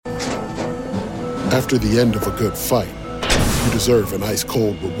After the end of a good fight, you deserve an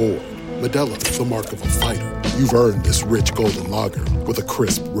ice-cold reward. Modelo is the mark of a fighter. You've earned this rich golden lager with a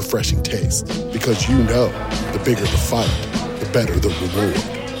crisp, refreshing taste. Because you know, the bigger the fight, the better the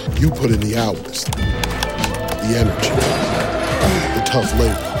reward. You put in the hours, the energy, the tough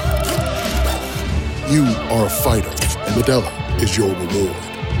labor. You are a fighter, and Modelo is your reward.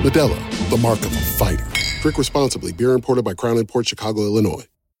 Modelo, the mark of a fighter. Drink responsibly. Beer imported by Crown Imports, Chicago, Illinois.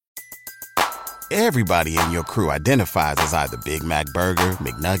 Everybody in your crew identifies as either Big Mac Burger,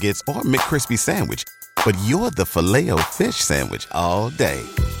 McNuggets, or McCrispy Sandwich. But you're the Filet-O-Fish Sandwich all day.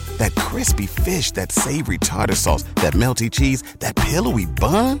 That crispy fish, that savory tartar sauce, that melty cheese, that pillowy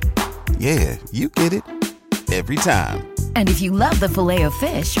bun. Yeah, you get it. Every time. And if you love the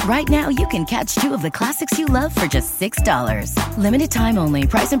Filet-O-Fish, right now you can catch two of the classics you love for just $6. Limited time only.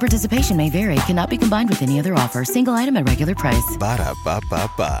 Price and participation may vary. Cannot be combined with any other offer. Single item at regular price.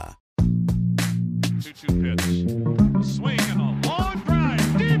 Ba-da-ba-ba-ba. 2-2 pitch. Swing and a long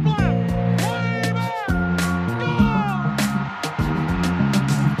drive. Deep left. Way back. Gone.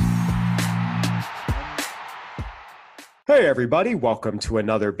 Hey, everybody. Welcome to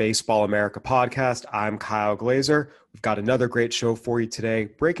another Baseball America podcast. I'm Kyle Glazer. We've got another great show for you today,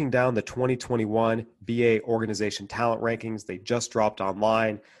 breaking down the 2021 BA Organization Talent Rankings. They just dropped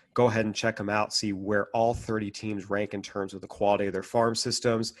online. Go ahead and check them out, see where all 30 teams rank in terms of the quality of their farm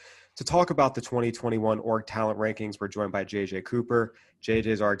systems. To talk about the 2021 Org Talent Rankings, we're joined by JJ Cooper. JJ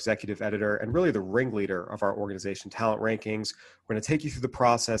is our executive editor and really the ringleader of our Organization Talent Rankings. We're going to take you through the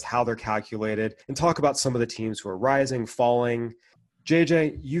process, how they're calculated, and talk about some of the teams who are rising, falling.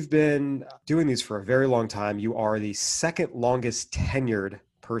 JJ, you've been doing these for a very long time. You are the second longest tenured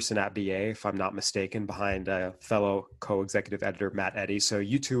person at BA, if I'm not mistaken, behind fellow co-executive editor Matt Eddy. So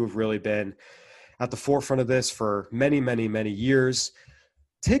you two have really been at the forefront of this for many, many, many years.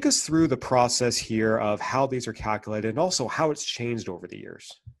 Take us through the process here of how these are calculated and also how it's changed over the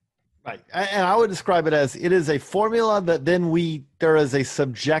years. Right. And I would describe it as it is a formula that then there is a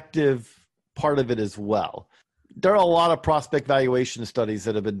subjective part of it as well. There are a lot of prospect valuation studies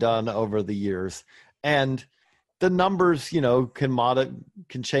that have been done over the years, and the numbers,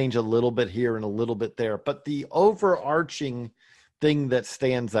 can change a little bit here and a little bit there. But the overarching thing that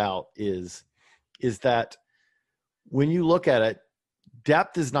stands out is that when you look at it,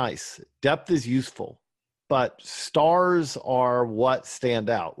 depth is nice. Depth is useful, but stars are what stand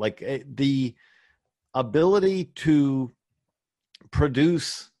out. Like the ability to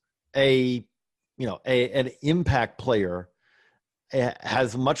produce an impact player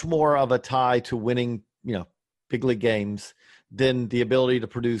has much more of a tie to winning, big league games than the ability to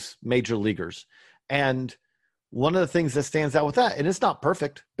produce major leaguers. And one of the things that stands out with that, and it's not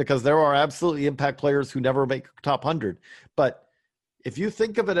perfect because there are absolutely impact players who never make top 100, but if you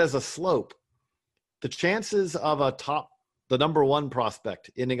think of it as a slope, the chances of the number one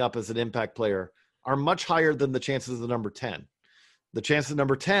prospect ending up as an impact player are much higher than the chances of the number 10. The chances of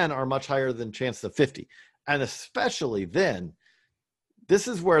number 10 are much higher than chances of 50. And especially then, this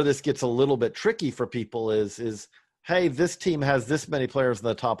is where this gets a little bit tricky for people is, hey, this team has this many players in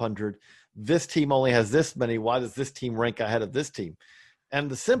the top 100. This team only has this many. Why does this team rank ahead of this team? And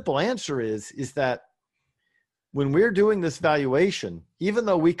the simple answer is that when we're doing this valuation, even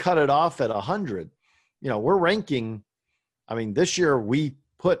though we cut it off at 100, we're ranking. I mean, this year we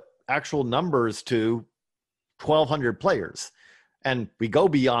put actual numbers to 1,200 players, and we go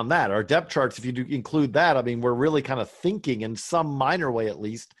beyond that. Our depth charts, if you do include that, I mean, we're really kind of thinking in some minor way, at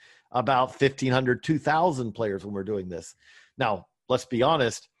least, about 1,500, 2,000 players when we're doing this. Now, let's be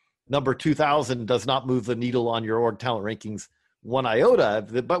honest, number 2,000 does not move the needle on your org talent rankings one iota,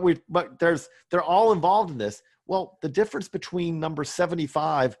 but they're all involved in this. Well, the difference between number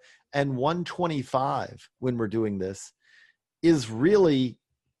 75 and 125 when we're doing this is really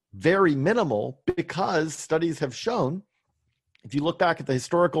very minimal because studies have shown, if you look back at the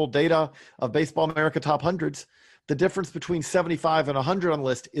historical data of Baseball America top hundreds, the difference between 75 and 100 on the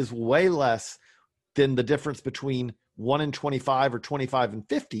list is way less than the difference between 1 and 25 or 25 and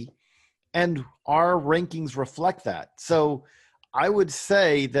 50. And our rankings reflect that. So I would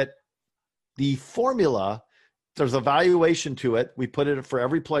say that the formula, there's a valuation to it. We put it for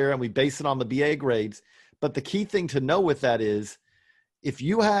every player and we base it on the BA grades. But the key thing to know with that is if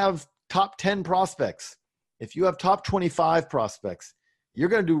you have top 10 prospects, if you have top 25 prospects, you're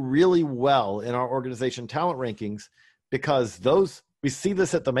going to do really well in our organization talent rankings because we see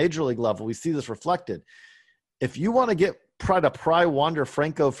this at the major league level. We see this reflected. If you want to try to pry Wander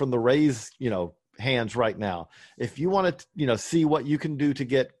Franco from the Rays, hands right now, if you want to, see what you can do to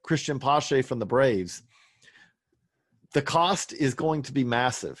get Christian Pache from the Braves, the cost is going to be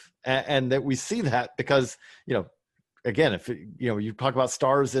massive. And that we see that because, again, if you talk about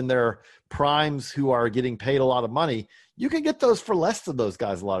stars in their primes who are getting paid a lot of money, you can get those for less than those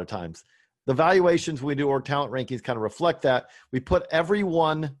guys a lot of times. The valuations we do or talent rankings kind of reflect that. We put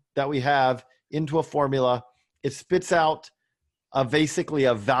everyone that we have into a formula. It spits out basically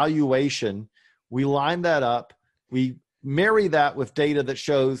a valuation. We line that up. We marry that with data that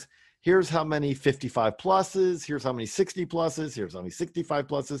shows here's how many 55 pluses, here's how many 60 pluses, here's how many 65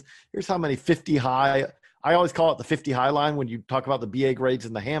 pluses, here's how many 50 high. I always call it the 50 high line when you talk about the BA grades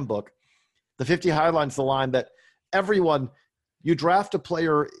in the handbook. The 50 high line is the line that everyone, you draft a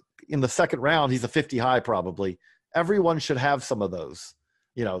player in the second round, he's a 50 high probably. Everyone should have some of those,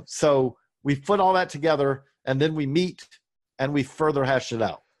 So we put all that together and then we meet and we further hash it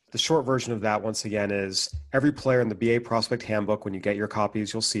out. The short version of that, once again, is every player in the BA Prospect Handbook, when you get your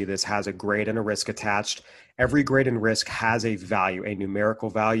copies, you'll see this, has a grade and a risk attached. Every grade and risk has a value, a numerical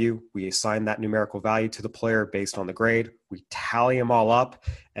value. We assign that numerical value to the player based on the grade. We tally them all up,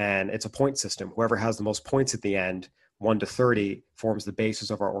 and it's a point system. Whoever has the most points at the end, 1 to 30, forms the basis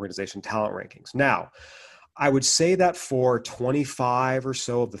of our organization talent rankings. Now, I would say that for 25 or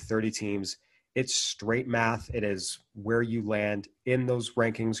so of the 30 teams, it's straight math. It is where you land in those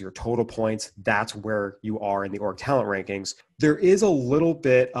rankings, your total points. That's where you are in the org talent rankings. There is a little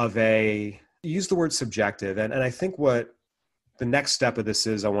bit of use the word subjective. And I think what the next step of this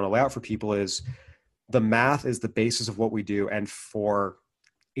is I want to lay out for people is the math is the basis of what we do. And for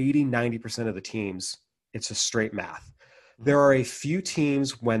 80, 90% of the teams, it's a straight math. There are a few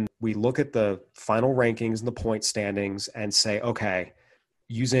teams when we look at the final rankings and the point standings and say, okay,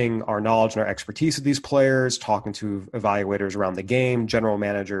 using our knowledge and our expertise of these players, talking to evaluators around the game, general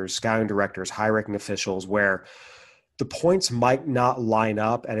managers, scouting directors, high-ranking officials, where the points might not line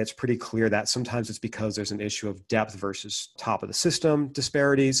up, and it's pretty clear that sometimes it's because there's an issue of depth versus top of the system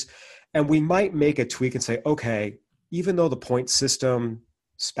disparities. And we might make a tweak and say, okay, even though the point system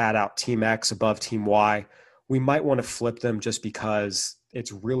spat out Team X above Team Y, we might want to flip them just because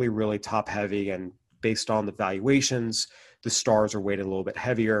it's really, really top-heavy, and based on the valuations, the stars are weighted a little bit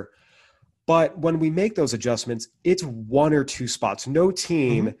heavier. But when we make those adjustments, it's 1 or 2 spots. No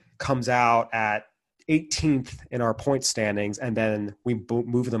team comes out at 18th in our point standings, and then we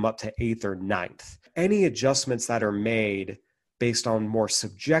move them up to 8th or 9th. Any adjustments that are made based on more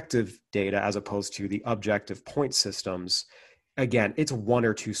subjective data as opposed to the objective point systems, again, it's 1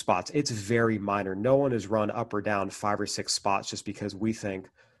 or 2 spots. It's very minor. No one has run up or down 5 or 6 spots just because we think,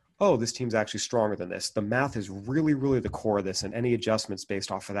 oh, this team's actually stronger than this. The math is really, really the core of this, and any adjustments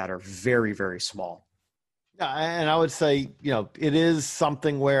based off of that are very, very small. Yeah, and I would say, it is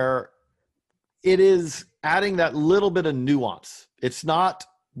something where it is adding that little bit of nuance. It's not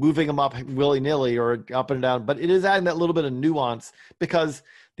moving them up willy-nilly or up and down, but it is adding that little bit of nuance, because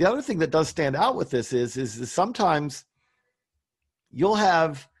the other thing that does stand out with this is sometimes you'll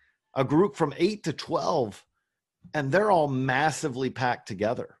have a group from 8 to 12, and they're all massively packed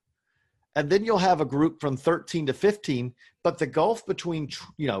together. And then you'll have a group from 13 to 15, but the gulf between,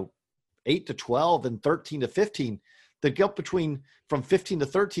 8 to 12 and 13 to 15, the gulf between from 15 to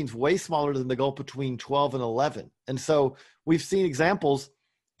 13 is way smaller than the gulf between 12 and 11. And so we've seen examples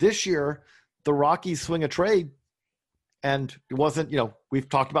this year, the Rockies swing a trade, and it wasn't, we've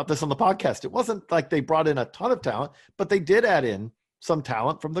talked about this on the podcast. It wasn't like they brought in a ton of talent, but they did add in some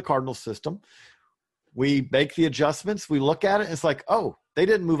talent from the Cardinals system. We make the adjustments. We look at it, and it's like, oh, they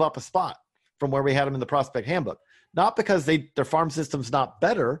didn't move up a spot from where we had them in the prospect handbook. Not because their farm system's not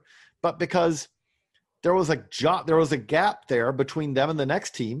better, but because there was a gap there between them and the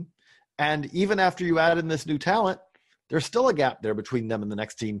next team. And even after you add in this new talent, there's still a gap there between them and the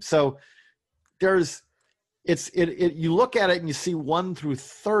next team. So you look at it and you see 1 through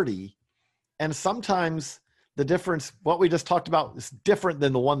 30, and sometimes the difference, what we just talked about, is different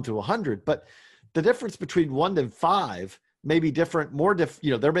than the 1 through 100, but the difference between 1 and 5 may be different,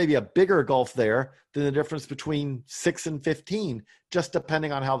 there may be a bigger gulf there than the difference between 6 and 15, just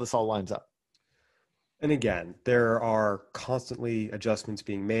depending on how this all lines up. And again, there are constantly adjustments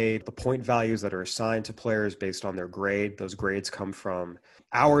being made. The point values that are assigned to players based on their grade, those grades come from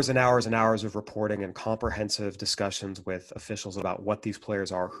hours and hours and hours of reporting and comprehensive discussions with officials about what these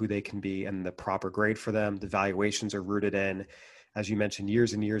players are, who they can be, and the proper grade for them. The valuations are rooted in, as you mentioned,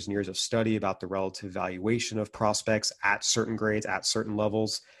 years and years and years of study about the relative valuation of prospects at certain grades, at certain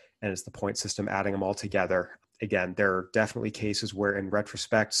levels, and it's the point system adding them all together. Again, there are definitely cases where in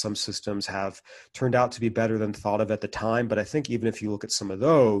retrospect, some systems have turned out to be better than thought of at the time. But I think even if you look at some of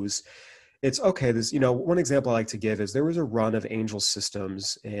those, It's okay. One example I like to give is there was a run of Angel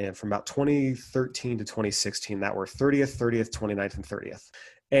systems from about 2013 to 2016 that were 30th, 29th, and 30th.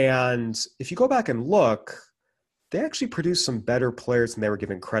 And if you go back and look, they actually produced some better players than they were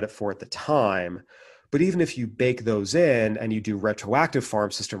given credit for at the time. But even if you bake those in and you do retroactive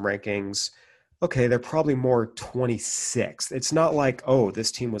farm system rankings, okay, they're probably more 26th. It's not like, oh,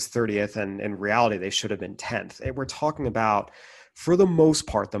 this team was 30th and in reality they should have been 10th. We're talking about, for the most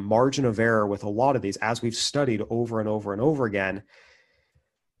part, the margin of error with a lot of these, as we've studied over and over and over again,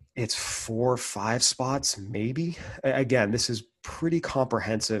 it's 4 or 5 spots, maybe. Again, this is pretty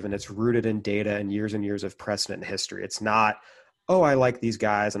comprehensive and it's rooted in data and years of precedent and history. It's not, oh, I like these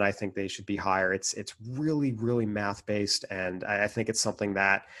guys and I think they should be higher. It's really, really math-based, and I think it's something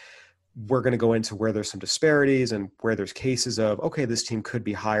that we're going to go into where there's some disparities and where there's cases of, okay, this team could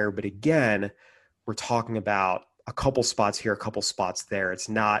be higher. But again, we're talking about a couple spots here, a couple spots there. It's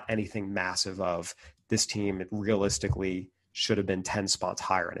not anything massive of this team realistically should have been 10 spots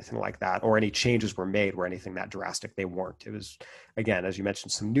higher or anything like that, or any changes were made where anything that drastic. They weren't. It was, again, as you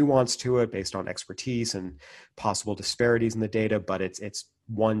mentioned, some nuance to it based on expertise and possible disparities in the data, but it's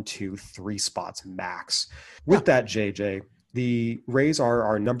 1, 2, 3 spots max. With that, JJ, the Rays are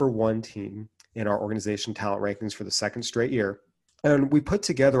our number 1 team in our organization talent rankings for the second straight year. And we put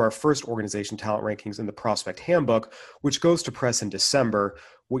together our first organization talent rankings in the Prospect Handbook, which goes to press in December.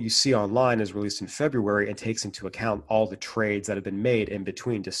 What you see online is released in February and takes into account all the trades that have been made in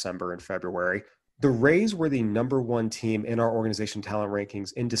between December and February. The Rays were the number 1 team in our organization talent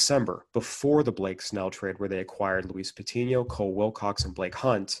rankings in December, before the Blake Snell trade, where they acquired Luis Patino, Cole Wilcox, and Blake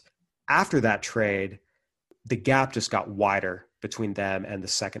Hunt. After that trade, the gap just got wider between them and the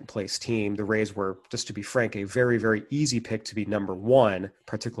second place team. The Rays were, just to be frank, a very, very easy pick to be number 1,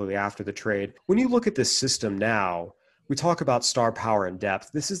 particularly after the trade. When you look at this system now, we talk about star power and depth.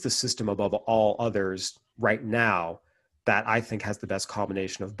 This is the system above all others right now that I think has the best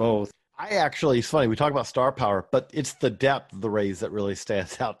combination of both. It's funny, we talk about star power, but it's the depth of the Rays that really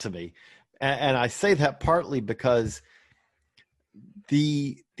stands out to me. And I say that partly because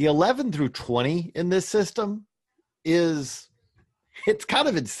the 11 through 20 in this system it's kind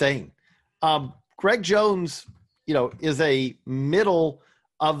of insane. Greg Jones, is a middle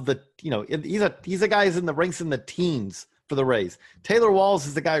of the, he's a guy who's ranks in the teens for the Rays. Taylor Walls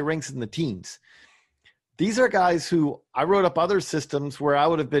is the guy who ranks in the teens. These are guys who I wrote up other systems where I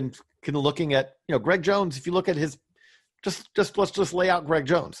would have been kind of looking at, Greg Jones. If you look at his, let's just lay out Greg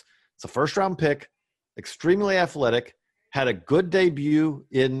Jones. It's a first round pick, extremely athletic, had a good debut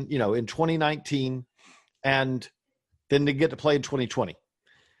in 2019, and then to get to play in 2020.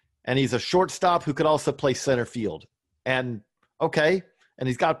 And he's a shortstop who could also play center field. And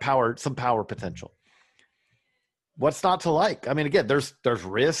he's got some power potential. What's not to like? I mean, again, there's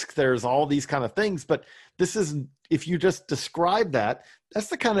risk, there's all these kind of things, but this is, if you just describe that's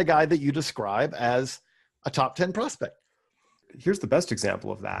the kind of guy that you describe as a top 10 prospect. Here's the best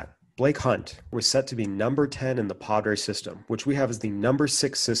example of that. Blake Hunt was set to be number 10 in the Padres system, which we have as the number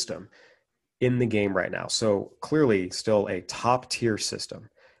 6 system in the game right now. So clearly still a top tier system.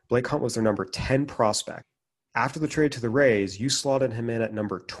 Blake Hunt was their number 10 prospect. After the trade to the Rays, you slotted him in at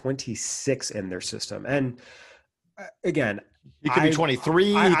number 26 in their system. And again, he could be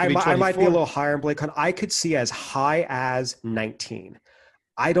 23. I might be a little higher in Blake Hunt. I could see as high as 19.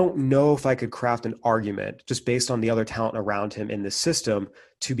 I don't know if I could craft an argument just based on the other talent around him in this system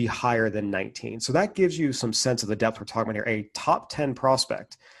to be higher than 19. So that gives you some sense of the depth we're talking about here. A top 10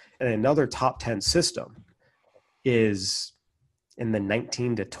 prospect and another top 10 system is in the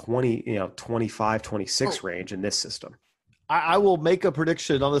 19 to 20, 25, 26 range in this system. I will make a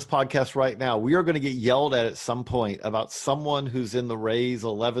prediction on this podcast right now. We are going to get yelled at some point about someone who's in the Rays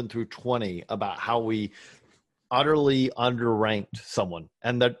 11 through 20 about how we utterly underranked someone.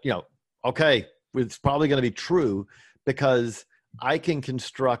 And that, it's probably going to be true because I can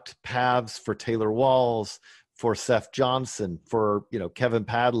construct paths for Taylor Walls, for Seth Johnson, for, Kevin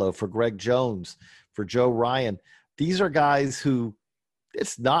Padlo, for Greg Jones, for Joe Ryan. These are guys who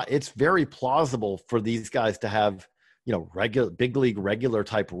it's very plausible for these guys to have, regular big league regular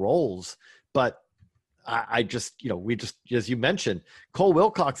type roles. But I just, we just, as you mentioned, Cole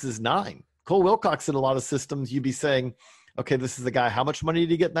Wilcox is 9. Cole Wilcox in a lot of systems, you'd be saying, okay, this is the guy. How much money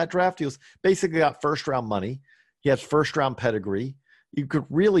did he get in that draft? He was basically got first round money. He has first round pedigree. You could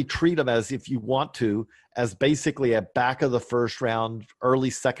really treat him as, if you want to, as basically a back of the first round, early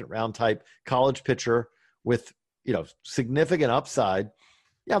second round type college pitcher with, significant upside.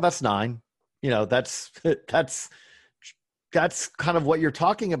 Yeah, that's 9. That's kind of what you're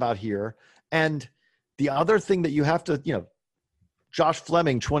talking about here. And the other thing that you have to, Josh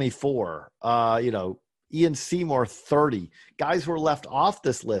Fleming, 24, Ian Seymour, 30, guys who are left off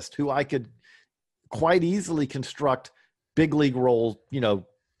this list who I could quite easily construct big league role,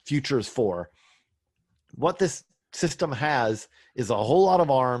 futures for. What this system has is a whole lot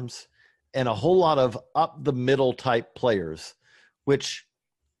of arms and a whole lot of up the middle type players, which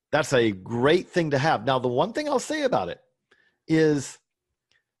that's a great thing to have. Now, the one thing I'll say about it is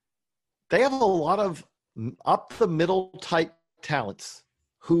they have a lot of up the middle type talents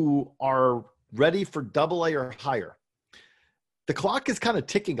who are ready for AA or higher. The clock is kind of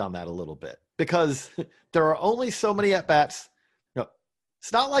ticking on that a little bit because there are only so many at-bats.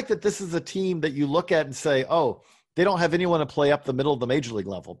 It's not like that this is a team that you look at and say, oh, they don't have anyone to play up the middle of the major league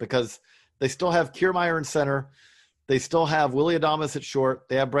level, because they still have Kiermaier in center. They still have Willy Adames at short.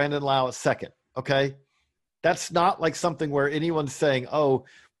 They have Brandon Lau at second. Okay. That's not like something where anyone's saying, oh,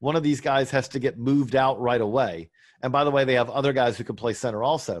 one of these guys has to get moved out right away. And by the way, they have other guys who can play center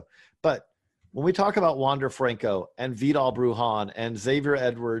also. But when we talk about Wander Franco and Vidal Brujan and Xavier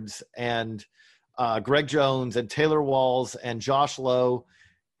Edwards and Greg Jones and Taylor Walls and Josh Lowe,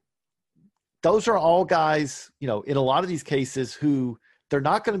 those are all guys, in a lot of these cases who they're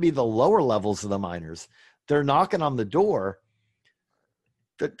not going to be the lower levels of the minors. They're knocking on the door.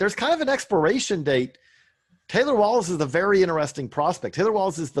 There's kind of an expiration date. Taylor Walls is a very interesting prospect. Taylor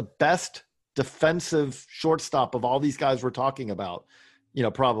Walls is the best defensive shortstop of all these guys we're talking about,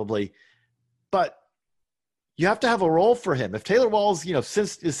 probably. But you have to have a role for him. If Taylor Walls,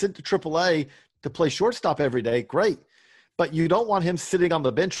 is sent to AAA to play shortstop every day, great. But you don't want him sitting on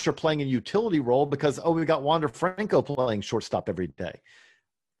the bench or playing a utility role because, we got Wander Franco playing shortstop every day.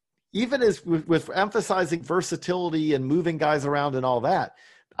 Even as with emphasizing versatility and moving guys around and all that,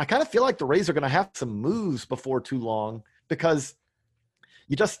 I kind of feel like the Rays are going to have some moves before too long, because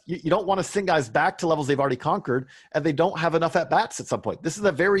you don't want to send guys back to levels they've already conquered, and they don't have enough at-bats at some point. This is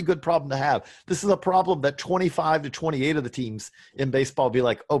a very good problem to have. This is a problem that 25 to 28 of the teams in baseball be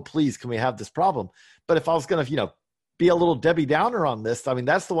like, oh, please, can we have this problem? But if I was going to, be a little Debbie Downer on this, I mean,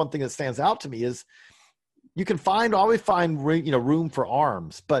 that's the one thing that stands out to me is you can always find room for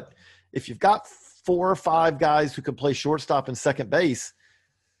arms. But if you've got 4 or 5 guys who can play shortstop and second base,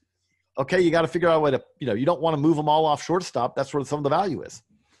 okay, you got to figure out a way to, you don't want to move them all off shortstop. That's where some of the value is.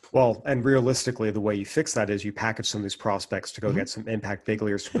 Well, and realistically, the way you fix that is you package some of these prospects to go get some impact big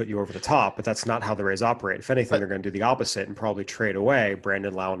leaguers to put you over the top, but that's not how the Rays operate. If anything, they're going to do the opposite and probably trade away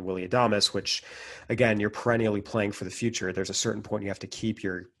Brandon Lau and Willy Adames, which, again, you're perennially playing for the future. There's a certain point you have to keep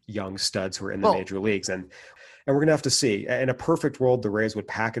your young studs who are in the major leagues, and we're going to have to see. In a perfect world, the Rays would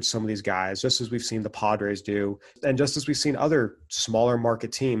package some of these guys, just as we've seen the Padres do, and just as we've seen other smaller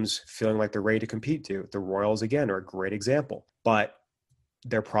market teams feeling like they're ready to compete do. The Royals, again, are a great example. But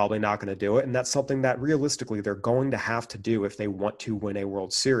they're probably not going to do it. And that's something that realistically they're going to have to do if they want to win a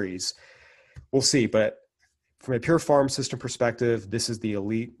World Series. We'll see. But from a pure farm system perspective, this is the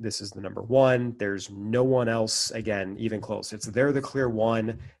elite. This is the number one. There's no one else, again, even close. They're the clear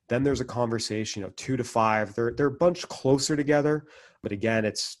one. Then there's a conversation, 2 to 5. They're a bunch closer together. But again,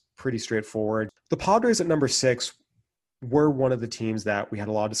 it's pretty straightforward. The Padres at number 6 were one of the teams that we had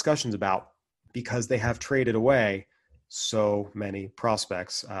a lot of discussions about because they have traded away so many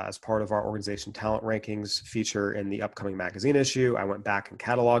prospects. As part of our organization talent rankings feature in the upcoming magazine issue, I went back and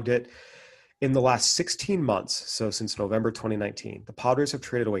cataloged it. In the last 16 months, so since November 2019, the Padres have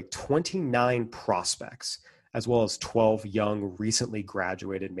traded away 29 prospects, as well as 12 young, recently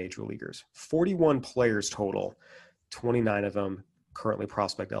graduated major leaguers. 41 players total, 29 of them currently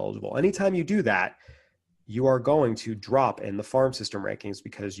prospect eligible. Anytime you do that, you are going to drop in the farm system rankings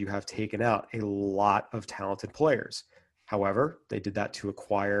because you have taken out a lot of talented players. However, they did that to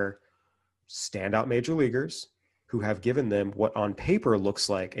acquire standout major leaguers who have given them what on paper looks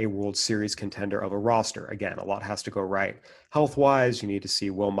like a World Series contender of a roster. Again, a lot has to go right. Health-wise, you need to see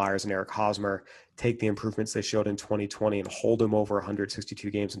Will Myers and Eric Hosmer take the improvements they showed in 2020 and hold them over 162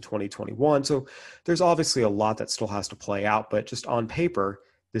 games in 2021. So there's obviously a lot that still has to play out, but just on paper,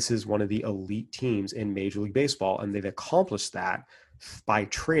 this is one of the elite teams in Major League Baseball, and they've accomplished that by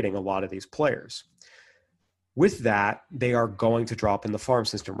trading a lot of these players. With that, they are going to drop in the farm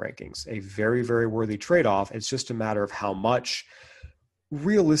system rankings. A very, very worthy trade-off. It's just a matter of how much.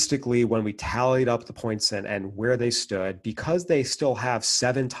 Realistically, when we tallied up the points and where they stood, because they still have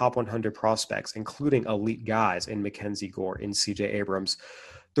 7 top 100 prospects, including elite guys in Mackenzie Gore, in CJ Abrams,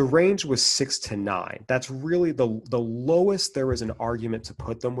 the range was 6 to 9. That's really the lowest there was an argument to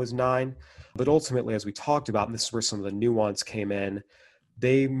put them was 9. But ultimately, as we talked about, and this is where some of the nuance came in,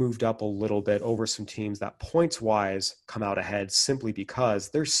 they moved up a little bit over some teams that points-wise come out ahead simply because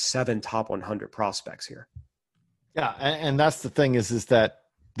there's 7 top 100 prospects here. Yeah, and that's the thing is that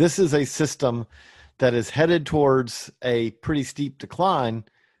this is a system that is headed towards a pretty steep decline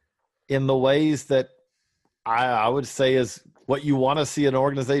in the ways that I would say is what you want to see an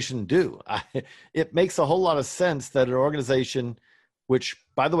organization do. It makes a whole lot of sense that an organization, which,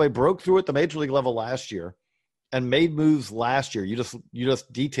 by the way, broke through at the major league level last year and made moves last year. You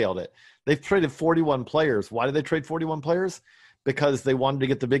just detailed it. They've traded 41 players. Why did they trade 41 players? Because they wanted to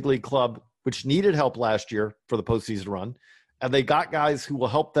get the big league club, which needed help last year for the postseason run. And they got guys who will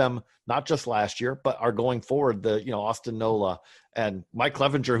help them not just last year, but are going forward. Austin Nola and Mike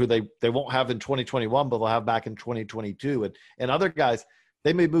Clevenger, who they won't have in 2021, but they'll have back in 2022, and other guys.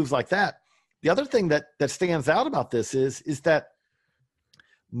 They made moves like that. The other thing that stands out about this is that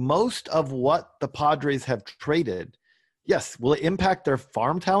most of what the Padres have traded, yes, will it impact their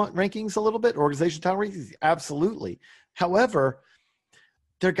farm talent rankings a little bit, organization talent rankings? Absolutely. However,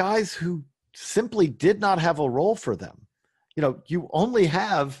 they're guys who simply did not have a role for them. You only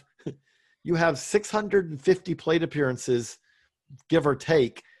have 650 plate appearances, give or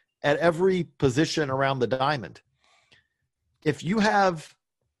take, at every position around the diamond. If you have,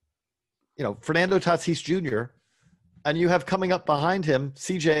 Fernando Tatis Jr., and you have coming up behind him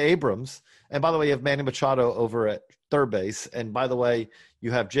CJ Abrams, and by the way, you have Manny Machado over at third base, and by the way,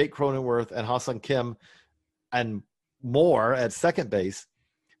 you have Jake Cronenworth and Ha-Seong Kim and more at second base.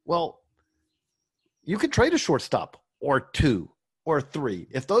 Well, you could trade a shortstop or two or three.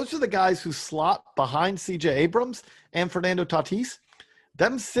 If those are the guys who slot behind CJ Abrams and Fernando Tatis,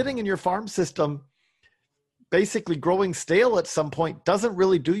 them sitting in your farm system, basically growing stale at some point, doesn't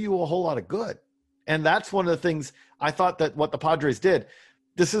really do you a whole lot of good. And that's one of the things I thought that what the Padres did.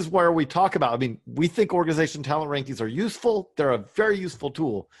 This is where we talk about, we think organization talent rankings are useful. They're a very useful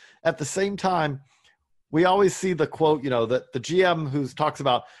tool. At the same time, we always see the quote, that the GM who talks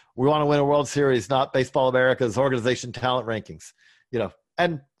about, we want to win a World Series, not Baseball America's organization talent rankings,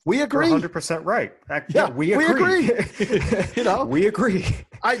 and we agree. You're 100% right. We agree. We agree.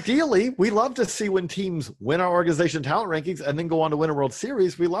 Ideally, we love to see when teams win our organization talent rankings and then go on to win a World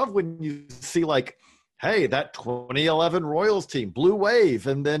Series. We love when you see hey, that 2011 Royals team, Blue Wave,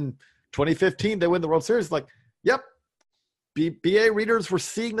 and then 2015, they win the World Series. Yep, BA readers were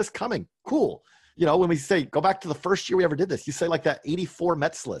seeing this coming. Cool. When we say, go back to the first year we ever did this, you say that 84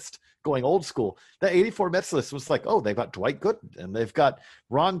 Mets list, going old school. That 84 Mets list was oh, they've got Dwight Gooden, and they've got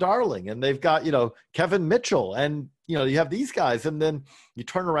Ron Darling, and they've got, Kevin Mitchell, and, you have these guys. And then you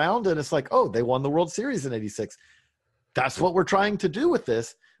turn around and it's oh, they won the World Series in 86. That's what we're trying to do with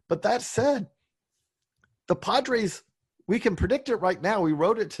this. But that said, the Padres, we can predict it right now. We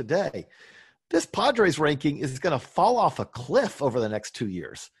wrote it today. This Padres ranking is going to fall off a cliff over the next 2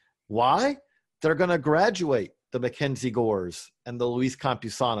 years. Why? They're going to graduate the Mackenzie Gores and the Luis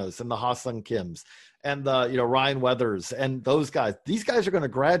Campusanos and the Ha-Seong Kims and the Ryan Weathers and those guys. These guys are going to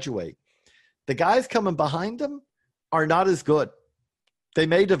graduate. The guys coming behind them are not as good. They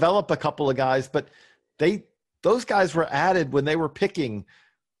may develop a couple of guys, but those guys were added when they were picking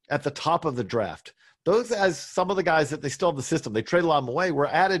at the top of the draft. Those guys, some of the guys that they still have the system, they trade a lot of them away, were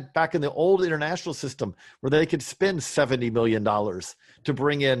added back in the old international system where they could spend $70 million to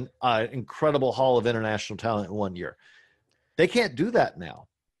bring in an incredible haul of international talent in 1 year. They can't do that now.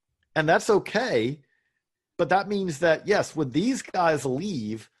 And that's okay. But that means that, yes, when these guys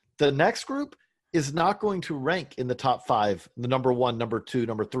leave, the next group is not going to rank in the top five, the number one, number two,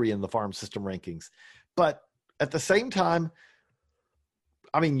 number three in the farm system rankings. But at the same time,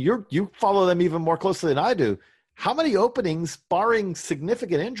 you follow them even more closely than I do. How many openings, barring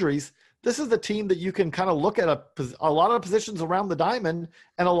significant injuries, this is the team that you can kind of look at a lot of positions around the diamond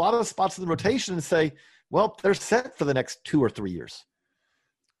and a lot of spots in the rotation and say, well, they're set for the next 2 or 3 years.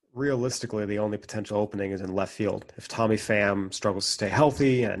 Realistically, the only potential opening is in left field. If Tommy Pham struggles to stay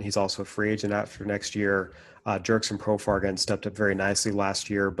healthy, and he's also a free agent after next year, Jurickson Profar again stepped up very nicely last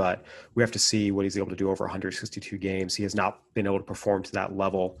year, but we have to see what he's able to do over 162 games. He has not been able to perform to that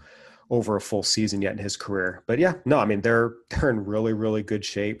level over a full season yet in his career. But they're in really, really good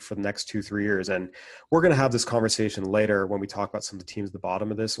shape for the next 2-3 years. And we're going to have this conversation later when we talk about some of the teams at the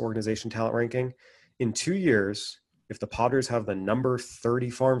bottom of this organization talent ranking. In 2 years, if the Padres have the number 30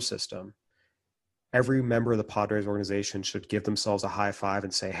 farm system, every member of the Padres organization should give themselves a high five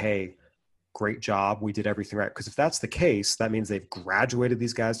and say, hey, great job. We did everything right. Because if that's the case, that means they've graduated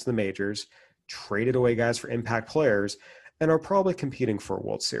these guys to the majors, traded away guys for impact players, and are probably competing for a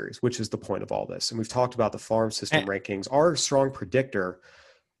World Series, which is the point of all this. And we've talked about the farm system rankings are a strong predictor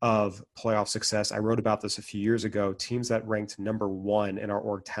of playoff success. I wrote about this a few years ago. Teams that ranked number one in our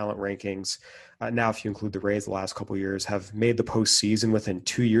org talent rankings, now if you include the Rays the last couple of years, have made the postseason within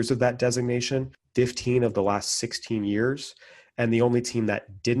 2 years of that designation. 15 of the last 16 years. And the only team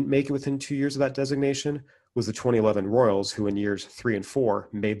that didn't make it within 2 years of that designation was the 2011 Royals, who in years 3 and 4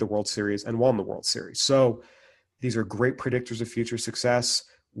 made the World Series and won the World Series. So these are great predictors of future success.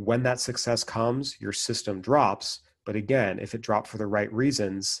 When that success comes, your system drops. But again, if it dropped for the right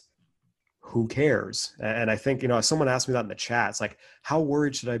reasons, who cares? And I think, someone asked me that in the chat. It's like, how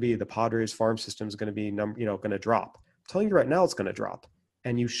worried should I be the Padres farm system is going to be, going to drop? I'm telling you right now, it's going to drop,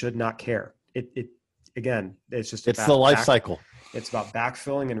 and you should not care. Again, it's the life cycle. It's about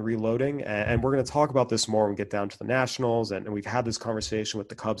backfilling and reloading. And we're going to talk about this more when we get down to the Nationals. And we've had this conversation with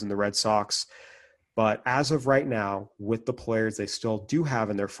the Cubs and the Red Sox. But as of right now, with the players they still do have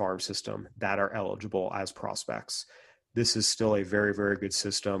in their farm system that are eligible as prospects, this is still a very, very good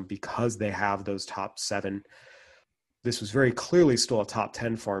system because they have those top 7. This was very clearly still a top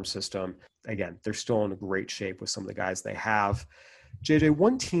 10 farm system. Again, they're still in great shape with some of the guys they have. JJ,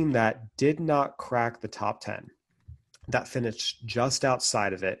 one team that did not crack the top 10, that finished just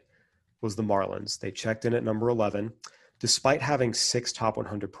outside of it, was the Marlins. They checked in at number 11, despite having 6 top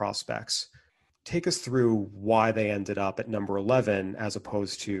 100 prospects. Take us through why they ended up at number 11 as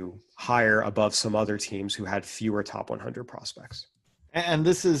opposed to higher above some other teams who had fewer top 100 prospects. And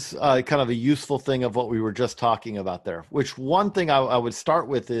this is kind of a useful thing of what we were just talking about there, which one thing I would start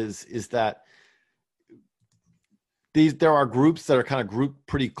with is that there are groups that are kind of grouped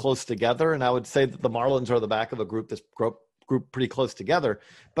pretty close together. And I would say that the Marlins are the back of a group that's grouped pretty close together.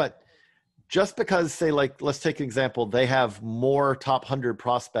 But just because, say, like, let's take an example, they have more top 100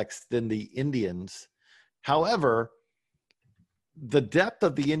 prospects than the Indians. However, the depth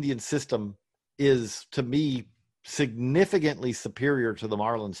of the Indian system is, to me, significantly superior to the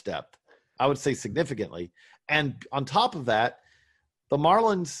Marlins' depth. I would say significantly. And on top of that, the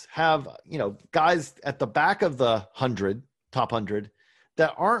Marlins have, guys at the back of the top 100,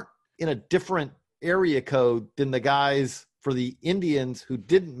 that aren't in a different area code than the guys for the Indians who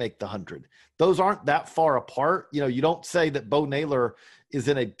didn't make the 100. Those aren't that far apart. You don't say that Bo Naylor is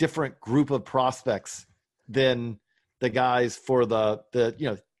in a different group of prospects than the guys for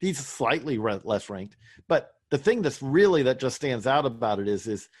he's slightly less ranked. But the thing that just stands out about it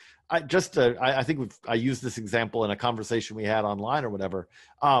is I think I used this example in a conversation we had online or whatever.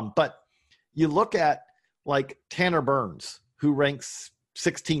 But you look at like Tanner Burns, who ranks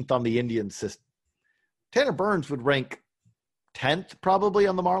 16th on the Indian system. Tanner Burns would rank 10th probably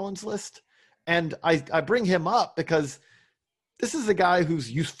on the Marlins list. And I bring him up because this is a guy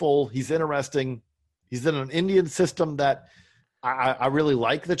who's useful. He's interesting. He's in an Indian system that I really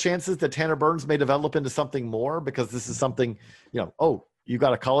like the chances that Tanner Burns may develop into something more, because this is something, you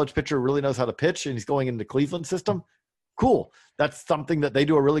got a college pitcher who really knows how to pitch and he's going into Cleveland system. Cool. That's something that they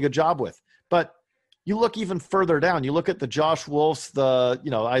do a really good job with. But you look even further down, you look at the Josh Wolfs, the,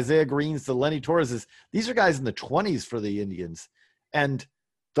 Isaiah Greens, the Lenny Torreses. These are guys in the 20s for the Indians. And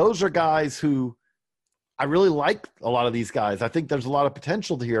those are guys who I really like a lot of these guys. I think there's a lot of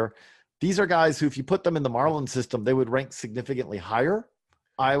potential here. These are guys who, if you put them in the Marlins system, they would rank significantly higher,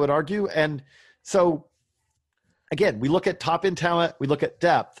 I would argue. And so, again, we look at top-end talent, we look at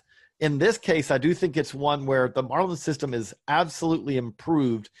depth. In this case, I do think it's one where the Marlins system is absolutely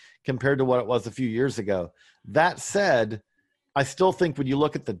improved compared to what it was a few years ago. That said, I still think when you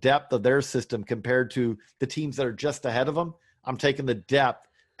look at the depth of their system compared to the teams that are just ahead of them, I'm taking the depth,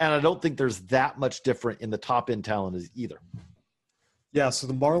 and I don't think there's that much different in the top-end talent either. Yeah, so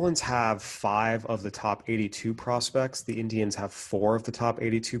the Marlins have 5 of the top 82 prospects. The Indians have 4 of the top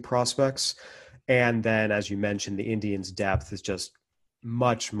 82 prospects. And then, as you mentioned, the Indians' depth is just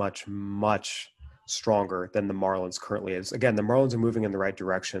much, much, much stronger than the Marlins currently is. Again, the Marlins are moving in the right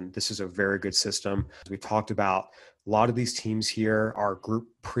direction. This is a very good system. As we talked about, a lot of these teams here are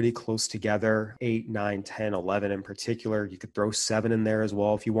grouped pretty close together, 8, 9, 10, 11 in particular. You could throw 7 in there as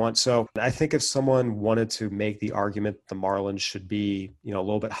well if you want. So I think if someone wanted to make the argument the Marlins should be, a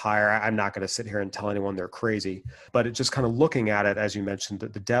little bit higher, I'm not going to sit here and tell anyone they're crazy. But it just kind of looking at it, as you mentioned,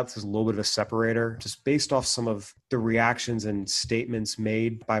 that the depth is a little bit of a separator. Just based off some of the reactions and statements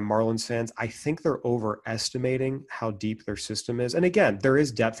made by Marlins fans, I think they're overestimating how deep their system is. And again, there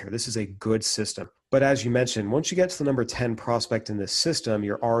is depth here. This is a good system. But as you mentioned, once you get to the number 10 prospect in this system,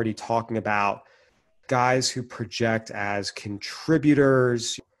 you're already talking about guys who project as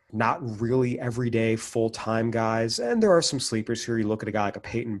contributors, not really everyday full-time guys. And there are some sleepers here. You look at a guy like a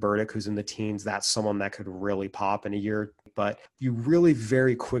Peyton Burdick who's in the teens. That's someone that could really pop in a year. But you really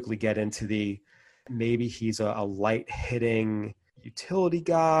very quickly get into maybe he's a light-hitting utility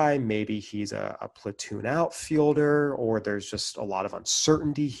guy, maybe he's a platoon outfielder, or there's just a lot of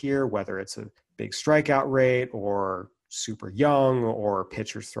uncertainty here, whether it's a big strikeout rate or super young or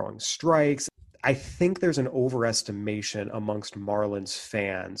pitchers throwing strikes. I think there's an overestimation amongst Marlins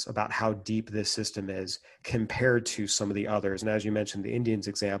fans about how deep this system is compared to some of the others. And as you mentioned, the Indians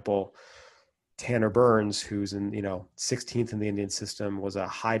example, Tanner Burns, who's in, 16th in the Indian system, was a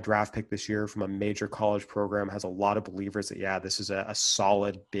high draft pick this year from a major college program, has a lot of believers that, yeah, this is a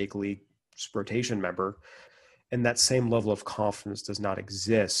solid big league rotation member. And that same level of confidence does not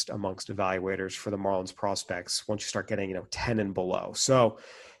exist amongst evaluators for the Marlins prospects once you start getting, 10 and below. So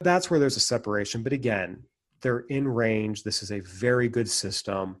that's where there's a separation. But again, they're in range. This is a very good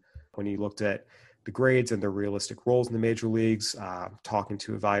system. When you looked at the grades and their realistic roles in the major leagues, talking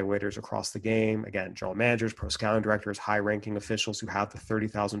to evaluators across the game, again, general managers, pro scouting directors, high-ranking officials who have the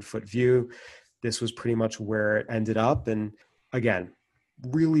 30,000-foot view, this was pretty much where it ended up. And again,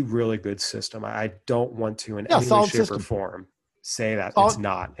 really, really good system. I don't want to in any way, shape, or form say that it's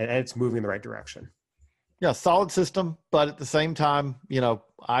not, and it's moving in the right direction. Yeah, solid system, but at the same time,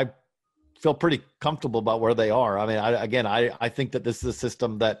 I feel pretty comfortable about where they are. I mean, I think that this is a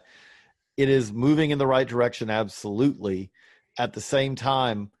system that it is moving in the right direction, absolutely. At the same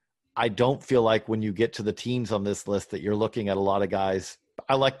time, I don't feel like when you get to the teams on this list that you're looking at a lot of guys.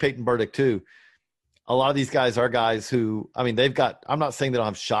 I like Peyton Burdick too. A lot of these guys are guys who, I'm not saying they don't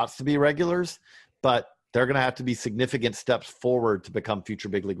have shots to be regulars, but they're going to have to be significant steps forward to become future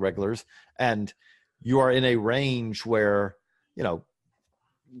big league regulars. And you are in a range where,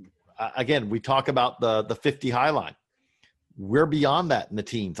 again, we talk about the 50 high line. We're beyond that in the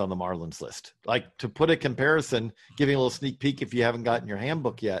teens on the Marlins list. Like, to put a comparison, giving a little sneak peek if you haven't gotten your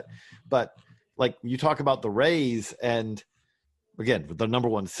handbook yet, but like you talk about the Rays and again, the number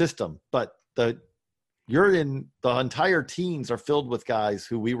one system, but you're in the entire teens are filled with guys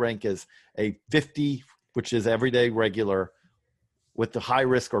who we rank as a 50, which is everyday regular with the high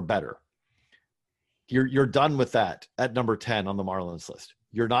risk or better. You're done with that at number 10 on the Marlins list.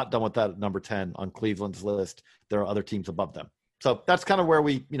 You're not done with that at number 10 on Cleveland's list. There are other teams above them. So that's kind of where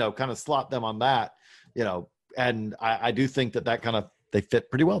we, kind of slot them on that, and I do think that they fit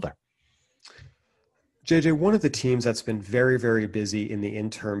pretty well there. JJ, one of the teams that's been very, very busy in the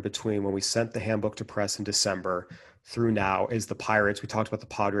interim between when we sent the handbook to press in December through now is the Pirates. We talked about the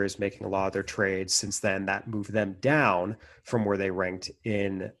Padres making a lot of their trades. Since then, that moved them down from where they ranked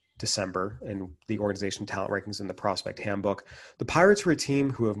in December in the organization talent rankings in the prospect handbook. The Pirates were a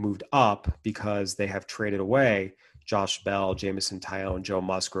team who have moved up because they have traded away Josh Bell, Jameson Taillon, Joe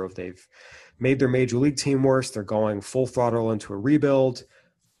Musgrove. They've made their major league team worse. They're going full throttle into a rebuild.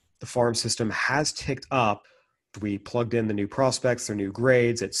 The farm system has ticked up. We plugged in the new prospects, their new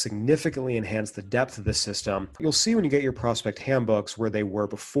grades. It significantly enhanced the depth of the system. You'll see when you get your prospect handbooks where they were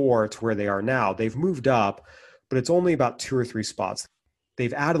before to where they are now. They've moved up, but it's only about 2 or 3 spots.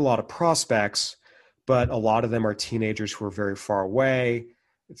 They've added a lot of prospects, but a lot of them are teenagers who are very far away.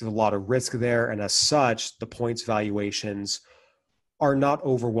 There's a lot of risk there. And as such, the points valuations are not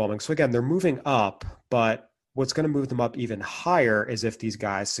overwhelming. So again, they're moving up, but what's going to move them up even higher is if these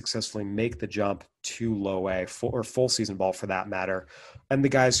guys successfully make the jump to low A or full season ball for that matter. And the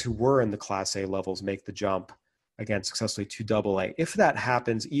guys who were in the Class A levels make the jump again successfully to Double A. If that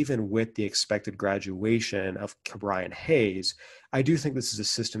happens, even with the expected graduation of Ke'Bryan Hayes, I do think this is a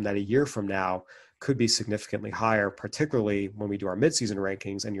system that a year from now could be significantly higher, particularly when we do our midseason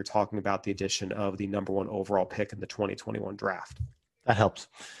rankings and you're talking about the addition of the number 1 overall pick in the 2021 draft. That helps.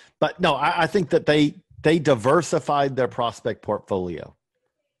 But no, I think that they diversified their prospect portfolio,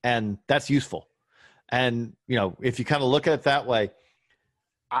 and that's useful. And, if you kind of look at it that way,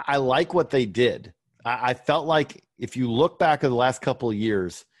 I like what they did. I felt like if you look back at the last couple of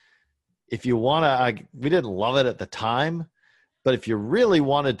years, if you want to, we didn't love it at the time, but if you really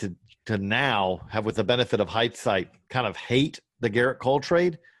wanted to now have, with the benefit of hindsight, kind of hate the Garrett Cole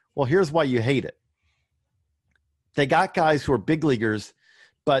trade, well, here's why you hate it. They got guys who are big leaguers,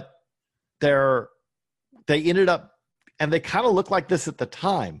 but they ended up, and they kind of looked like this at the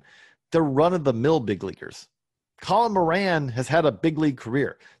time, they're run-of-the-mill big leaguers. Colin Moran has had a big league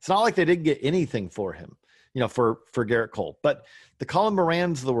career. It's not like they didn't get anything for him, for Garrett Cole. But the Colin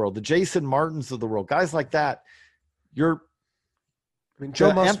Morans of the world, the Jason Martins of the world, guys like that, Joe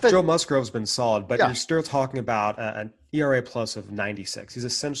Musgrove's been solid, but you're still talking about an ERA plus of 96. He's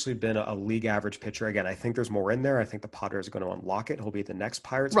essentially been a league average pitcher. Again, I think there's more in there. I think the Padres are going to unlock it. He'll be the next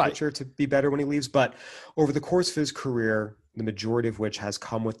Pirates pitcher to be better when he leaves. But over the course of his career, the majority of which has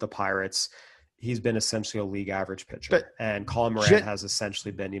come with the Pirates, he's been essentially a league average pitcher. And Colin Moran has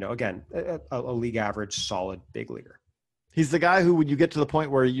essentially been, again, a league average solid big leaguer. He's the guy who, when you get to the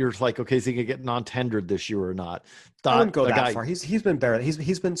point where you're like, okay, is he going to get non-tendered this year or not? I wouldn't go that far. He's been better.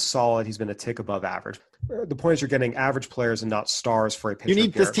 He's been solid. He's been a tick above average. The point is you're getting average players and not stars for a pitcher.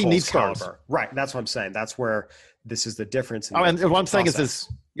 This team needs stars. Caliber. Right. That's what I'm saying. That's where this is the difference. And what I'm saying is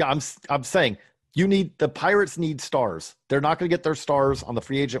this. Yeah, I'm saying the Pirates need stars. They're not going to get their stars on the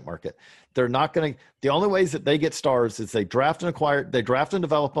free agent market. They're not going to. The only ways that they get stars is they draft and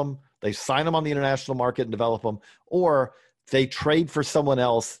develop them. They sign them on the international market and develop them, or they trade for someone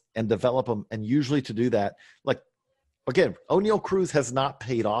else and develop them. And usually to do that, like, again, O'Neill Cruz has not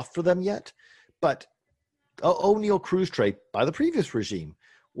paid off for them yet, but O'Neill Cruz trade by the previous regime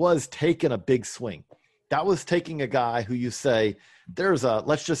was taking a big swing. That was taking a guy who you say,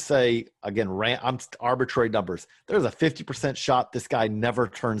 let's just say, again, I'm arbitrary numbers. There's a 50% shot this guy never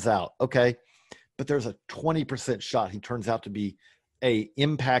turns out. Okay. But there's a 20% shot he turns out to be a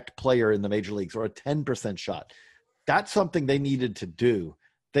impact player in the major leagues, or a 10% shot. That's something they needed to do.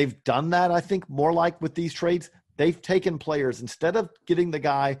 They've done that, I think, more like with these trades. They've taken players, instead of getting the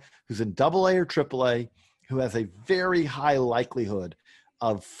guy who's in AA or AAA, who has a very high likelihood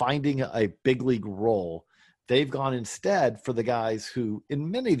of finding a big league role, they've gone instead for the guys who, in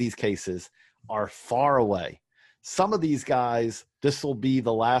many of these cases, are far away. Some of these guys, this will be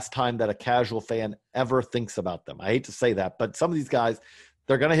the last time that a casual fan ever thinks about them. I hate to say that, but some of these guys,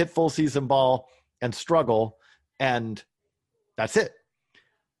 they're going to hit full season ball and struggle, and that's it.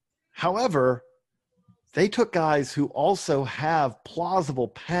 However, they took guys who also have plausible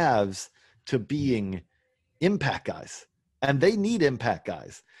paths to being impact guys, and they need impact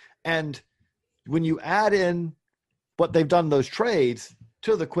guys. And when you add in what they've done in those trades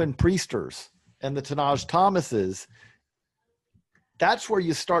to the Quinn Priesters and the Tanaj Thomases, that's where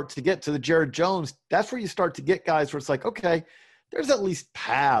you start to get to the Jared Jones. That's where you start to get guys where it's like, okay, there's at least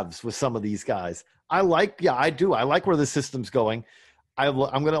paths with some of these guys. I like where the system's going. I'm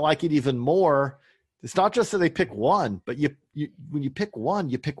going to like it even more. It's not just that they pick one, but when you pick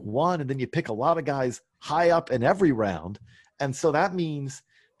one, and then you pick a lot of guys high up in every round. And so that means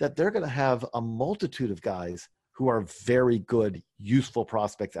that they're going to have a multitude of guys who are very good, useful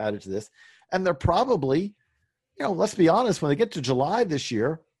prospects added to this. And they're probably, let's be honest, when they get to July this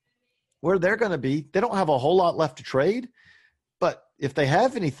year, where they're going to be, they don't have a whole lot left to trade. But if they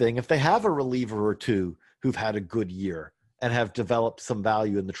have anything, if they have a reliever or two who've had a good year and have developed some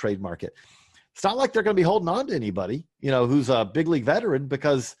value in the trade market, it's not like they're going to be holding on to anybody, who's a big league veteran,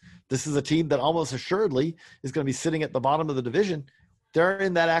 because this is a team that almost assuredly is going to be sitting at the bottom of the division. They're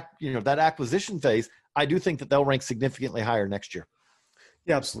in that acquisition phase. I do think that they'll rank significantly higher next year.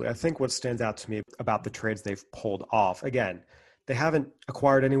 Yeah, absolutely. I think what stands out to me about the trades they've pulled off, again, they haven't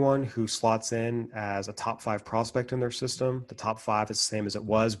acquired anyone who slots in as a top 5 prospect in their system. The top 5 is the same as it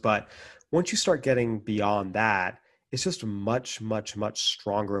was. But once you start getting beyond that, it's just a much, much, much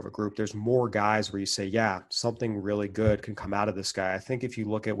stronger of a group. There's more guys where you say, yeah, something really good can come out of this guy. I think if you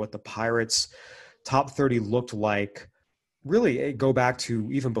look at what the Pirates top 30 looked like, really go back to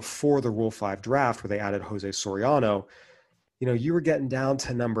even before the Rule 5 draft where they added Jose Soriano, you were getting down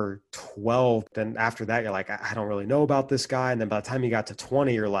to number 12. Then after that, you're like, I don't really know about this guy. And then by the time you got to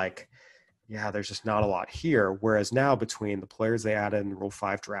 20, you're like, yeah, there's just not a lot here. Whereas now, between the players they added in the Rule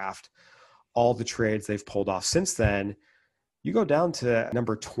 5 draft, all the trades they've pulled off since then, you go down to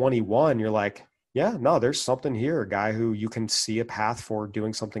number 21, you're like, yeah, no, there's something here, a guy who you can see a path for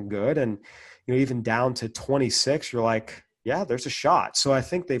doing something good. And, even down to 26, you're like, yeah, there's a shot. So I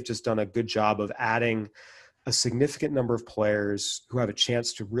think they've just done a good job of adding a significant number of players who have a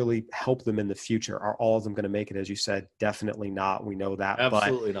chance to really help them in the future. Are all of them going to make it? As you said, definitely not. We know that.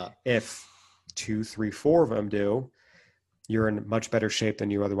 Absolutely not. If 2, 3, 4 of them do, you're in much better shape than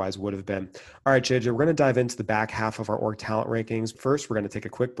you otherwise would have been. All right, JJ, we're going to dive into the back half of our org talent rankings. First, we're going to take a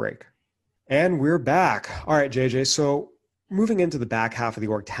quick break. And we're back. All right, JJ. So moving into the back half of the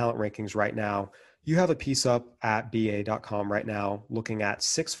org talent rankings right now, you have a piece up at BA.com right now looking at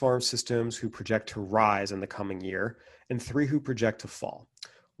 6 farm systems who project to rise in the coming year and 3 who project to fall.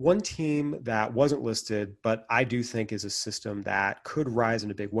 One team that wasn't listed, but I do think is a system that could rise in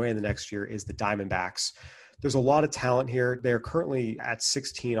a big way in the next year, is the Diamondbacks. There's a lot of talent here. They're currently at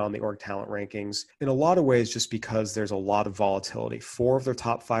 16 on the org talent rankings, in a lot of ways just because there's a lot of volatility. 4 of their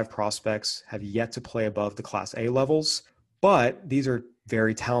top 5 prospects have yet to play above the Class A levels, but these are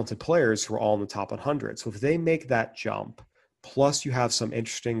very talented players who are all in the top 100. So if they make that jump, plus you have some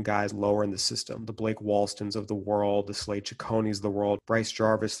interesting guys lower in the system, the Blake Walstons of the world, the Slade Chaconi's of the world, Bryce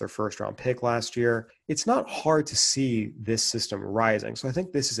Jarvis, their first-round pick last year, it's not hard to see this system rising. So I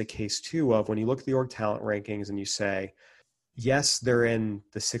think this is a case, too, of when you look at the org talent rankings and you say, yes, they're in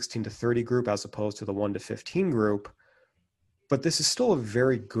the 16 to 30 group as opposed to the 1 to 15 group, But this is still a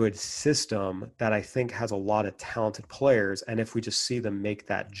very good system that I think has a lot of talented players. And if we just see them make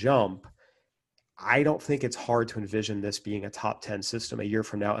that jump, I don't think it's hard to envision this being a top 10 system a year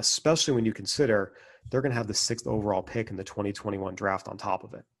from now, especially when you consider they're going to have the 6th overall pick in the 2021 draft on top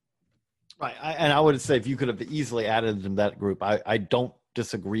of it. Right. And I would say if you could have easily added them that group, I don't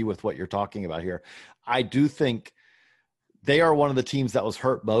disagree with what you're talking about here. I do think they are one of the teams that was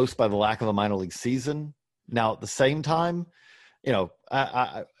hurt most by the lack of a minor league season. Now, at the same time, you know,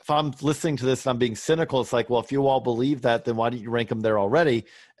 if I'm listening to this and I'm being cynical, it's like, well, if you all believe that, then why didn't you rank them there already?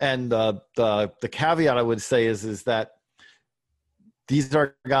 And the caveat I would say is that these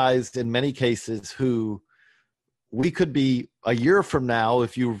are guys in many cases who we could be a year from now,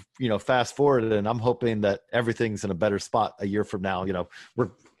 if you fast forward, and I'm hoping that everything's in a better spot a year from now. You know,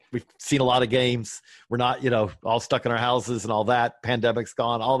 we've seen a lot of games. We're not, all stuck in our houses and all that. Pandemic's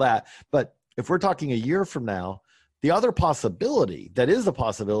gone, all that. But if we're talking a year from now, the other possibility that is a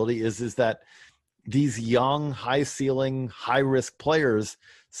possibility is that these young, high ceiling, high risk players,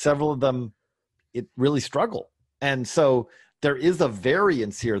 several of them, it really struggle. And so there is a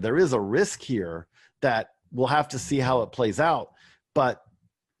variance here. There is a risk here that we'll have to see how it plays out. But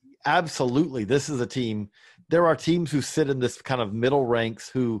absolutely, this is a team. There are teams who sit in this kind of middle ranks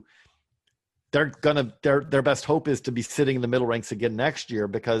who their best hope is to be sitting in the middle ranks again next year,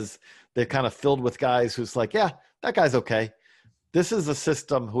 because they're kind of filled with guys who's like, yeah, that guy's okay. This is a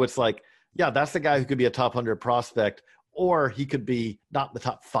system who it's like, yeah, that's the guy who could be a top 100 prospect, or he could be not in the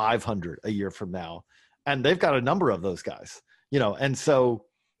top 500 a year from now. And they've got a number of those guys, and so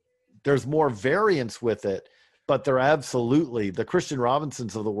there's more variance with it, but they're absolutely, the Christian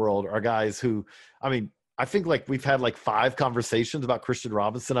Robinsons of the world are guys who, I think like we've had like 5 conversations about Christian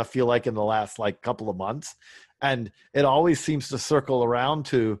Robinson, I feel like, in the last like couple of months. And it always seems to circle around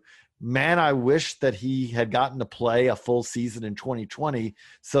to, man, I wish that he had gotten to play a full season in 2020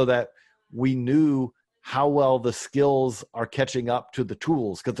 so that we knew how well the skills are catching up to the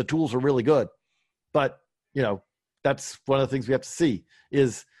tools, because the tools are really good. But, that's one of the things we have to see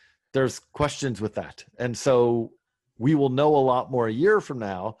is there's questions with that. And so we will know a lot more a year from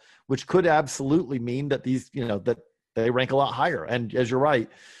now, which could absolutely mean that these, that they rank a lot higher. And as you're right,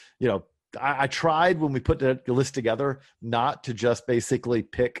 I tried when we put the list together not to just basically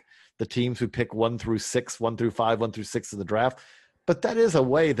pick the teams who pick 1 through 6, 1 through 5, 1 through 6 in the draft. But that is a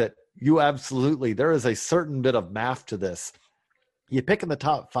way that there is a certain bit of math to this. You pick in the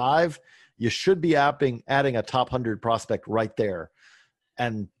top 5, you should be adding a top 100 prospect right there.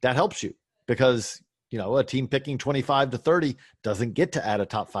 And that helps you because, a team picking 25 to 30 doesn't get to add a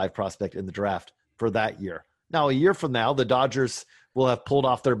top 5 prospect in the draft for that year. Now, a year from now, the Dodgers will have pulled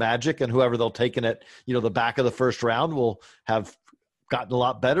off their magic, and whoever they'll take in at, the back of the first round will have gotten a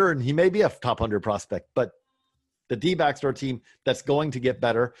lot better, and he may be a top 100 prospect. But the D-backs are a team that's going to get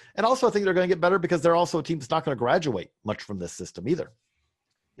better. And also I think they're going to get better because they're also a team that's not going to graduate much from this system either.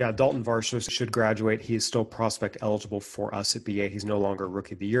 Yeah, Dalton Varsho should graduate. He is still prospect eligible for us at BA. He's no longer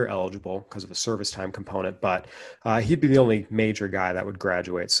Rookie of the Year eligible because of a service time component, but he'd be the only major guy that would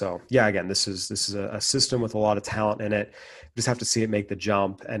graduate. So yeah, again, this is a system with a lot of talent in it. You just have to see it make the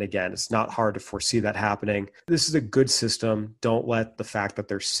jump. And again, it's not hard to foresee that happening. This is a good system. Don't let the fact that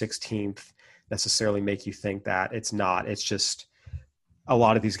they're 16th necessarily make you think that it's not. It's just a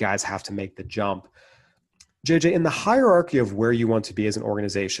lot of these guys have to make the jump. JJ, in the hierarchy of where you want to be as an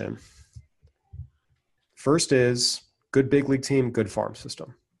organization, first is good big league team, good farm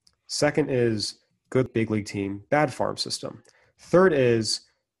system. Second is good big league team, bad farm system. Third is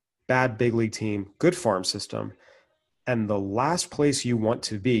bad big league team, good farm system. And the last place you want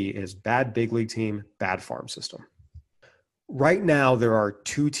to be is bad big league team, bad farm system. Right now, there are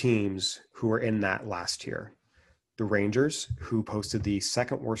 2 teams who are in that last tier. The Rangers, who posted the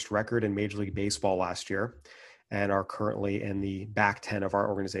 2nd worst record in Major League Baseball last year and are currently in the back 10 of our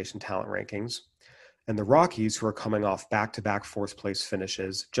organization talent rankings. And the Rockies, who are coming off back-to-back 4th place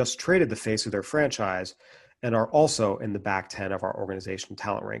finishes, just traded the face of their franchise and are also in the back 10 of our organization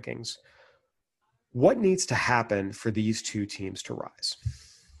talent rankings. What needs to happen for these 2 teams to rise?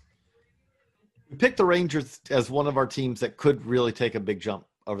 We picked the Rangers as one of our teams that could really take a big jump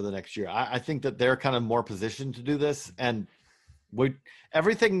over the next year. I think that they're kind of more positioned to do this. And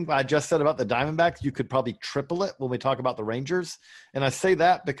everything I just said about the Diamondbacks, you could probably triple it when we talk about the Rangers. And I say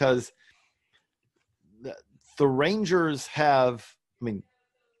that because the Rangers have,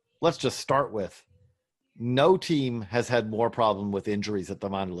 let's just start with, no team has had more problem with injuries at the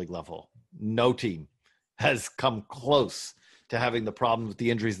minor league level. No team has come close to having the problem with the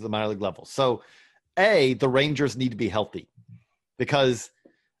injuries at the minor league level. So, the Rangers need to be healthy because,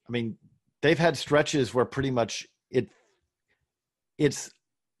 they've had stretches where pretty much it's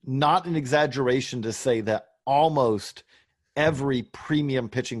not an exaggeration to say that almost every premium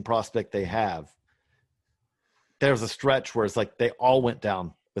pitching prospect they have, there's a stretch where it's like they all went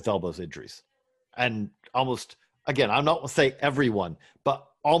down with elbows injuries. And almost, again, I'm not going to say everyone, but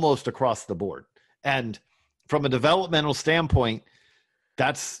almost across the board. And from a developmental standpoint,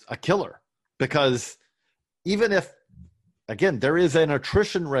 that's a killer, because even if, again, there is an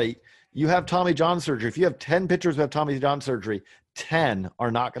attrition rate, you have Tommy John surgery. If you have 10 pitchers who have Tommy John surgery, 10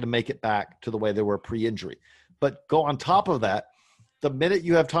 are not going to make it back to the way they were pre-injury. But go on top of that, the minute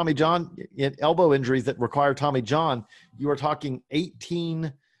you have Tommy John elbow injuries that require Tommy John, you are talking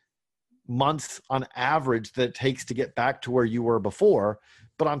 18 months on average that it takes to get back to where you were before.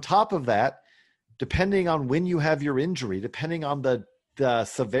 But on top of that, depending on when you have your injury, depending on the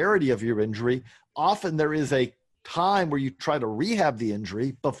severity of your injury, often there is a time where you try to rehab the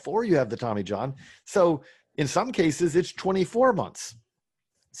injury before you have the Tommy John. So in some cases, it's 24 months.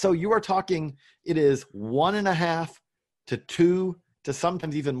 So you are talking, it is 1.5 to 2 to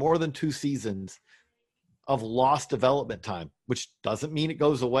sometimes even more than 2 seasons of lost development time, which doesn't mean it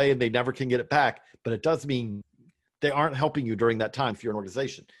goes away and they never can get it back, but it does mean they aren't helping you during that time if you're an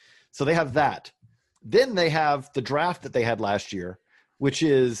organization. So they have that. Then they have the draft that they had last year, which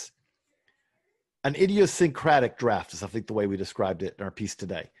is an idiosyncratic draft, is I think the way we described it in our piece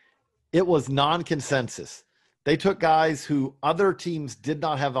today. It was non-consensus. They took guys who other teams did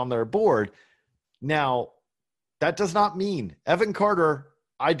not have on their board. Now, that does not mean Evan Carter,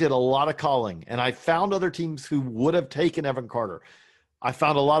 I did a lot of calling, and I found other teams who would have taken Evan Carter. I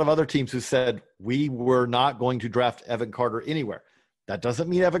found a lot of other teams who said, we were not going to draft Evan Carter anywhere. That doesn't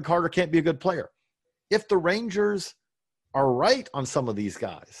mean Evan Carter can't be a good player. If the Rangers are right on some of these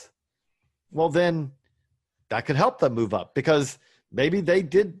guys, well, then that could help them move up, because maybe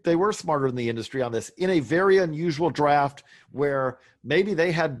they were smarter than the industry on this in a very unusual draft where maybe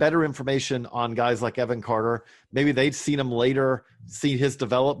they had better information on guys like Evan Carter. Maybe they'd seen him later, seen his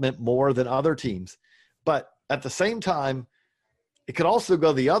development more than other teams. But at the same time, it could also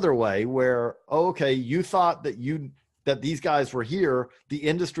go the other way where, oh, okay, you thought that these guys were here. The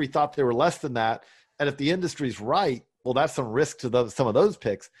industry thought they were less than that. And if the industry's right, well, that's some risk to some of those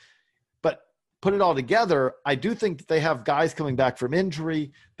picks. But put it all together, I do think that they have guys coming back from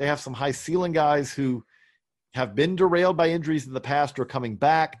injury. They have some high ceiling guys who have been derailed by injuries in the past or coming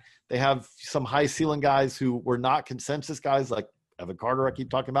back. They have some high ceiling guys who were not consensus guys like Evan Carter I keep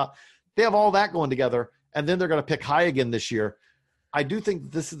talking about. They have all that going together, and then they're going to pick high again this year. I do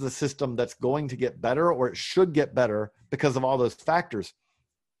think this is a system that's going to get better, or it should get better because of all those factors.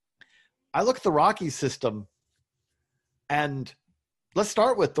 I look at the Rockies system, and let's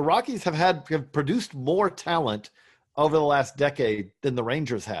start with the Rockies have produced more talent over the last decade than the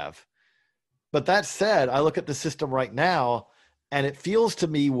Rangers have. But that said, I look at the system right now, and it feels to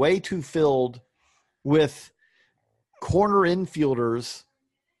me way too filled with corner infielders,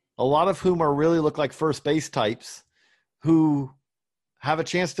 a lot of whom are really look like first base types who have a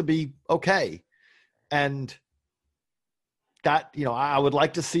chance to be okay. And that, I would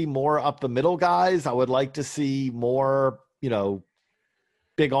like to see more up the middle guys. I would like to see more,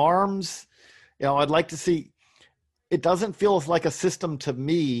 big arms. I'd like to see, it doesn't feel like a system to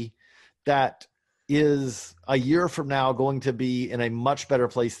me that is a year from now going to be in a much better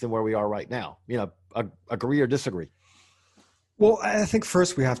place than where we are right now. Agree or disagree? Well, I think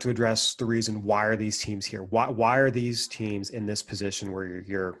first we have to address the reason, why are these teams here? Why are these teams in this position where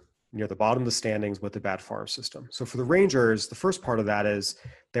you're near the bottom of the standings with the bad farm system? So for the Rangers, the first part of that is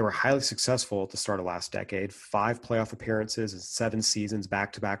they were highly successful at the start of last decade, 5 playoff appearances and 7 seasons,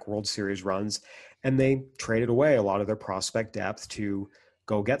 back-to-back World Series runs, and they traded away a lot of their prospect depth to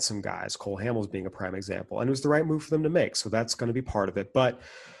go get some guys, Cole Hamels being a prime example, and it was the right move for them to make, so that's going to be part of it. But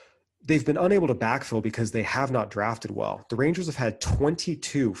they've been unable to backfill because they have not drafted well. The Rangers have had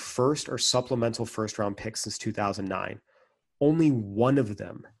 22 first or supplemental first-round picks since 2009. Only one of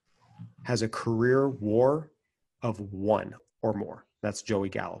them has a career WAR of 1 or more. That's Joey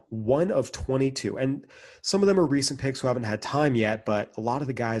Gallo. 1 of 22. And some of them are recent picks who haven't had time yet, but a lot of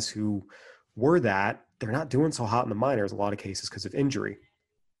the guys who were that, they're not doing so hot in the minors in a lot of cases because of injury.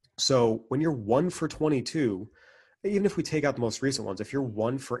 So when you're 1 for 22, even if we take out the most recent ones, if you're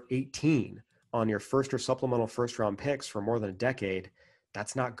 1 for 18 on your first or supplemental first-round picks for more than a decade,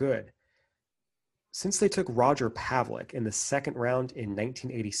 that's not good. Since they took Roger Pavlik in the second round in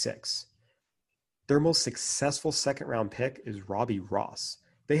 1986, their most successful second-round pick is Robbie Ross.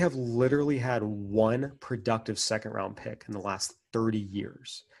 They have literally had 1 productive second-round pick in the last 30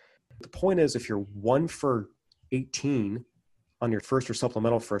 years. The point is, if you're 1 for 18 on your first or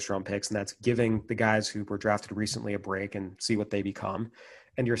supplemental first round picks, and that's giving the guys who were drafted recently a break and see what they become.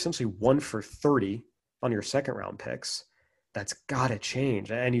 And you're essentially 1 for 30 on your second round picks. That's got to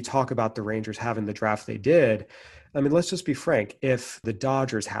change. And you talk about the Rangers having the draft they did. I mean, let's just be frank. If the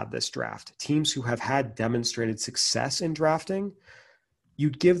Dodgers had this draft, teams who have had demonstrated success in drafting,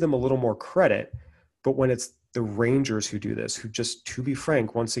 you'd give them a little more credit. But when it's the Rangers who do this, who just, to be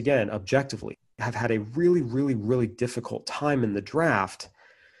frank, once again, objectively, have had a really, really, really difficult time in the draft,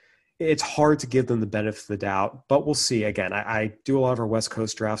 it's hard to give them the benefit of the doubt, but we'll see. Again, I do a lot of our West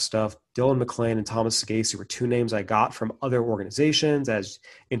Coast draft stuff. Dylan McLean and Thomas Sagasi were 2 names I got from other organizations as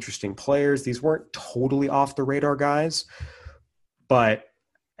interesting players. These weren't totally off the radar guys, but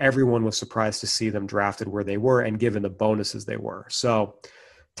everyone was surprised to see them drafted where they were and given the bonuses they were. So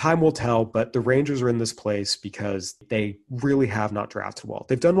time will tell, but the Rangers are in this place because they really have not drafted well.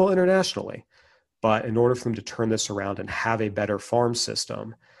 They've done well internationally, but in order for them to turn this around and have a better farm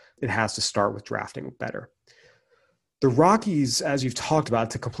system, it has to start with drafting better. The Rockies, as you've talked about,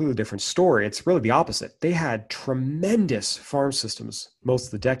 it's a completely different story. It's really the opposite. They had tremendous farm systems most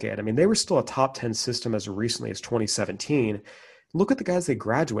of the decade. I mean, they were still a top 10 system as recently as 2017. Look at the guys they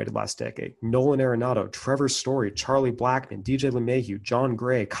graduated last decade. Nolan Arenado, Trevor Story, Charlie Blackmon, DJ LeMahieu, John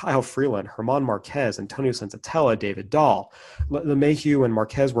Gray, Kyle Freeland, German Marquez, Antonio Senzatella, David Dahl. LeMahieu and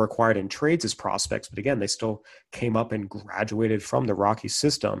Marquez were acquired in trades as prospects, but again, they still came up and graduated from the Rockies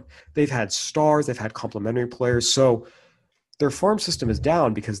system. They've had stars, they've had complementary players. So their farm system is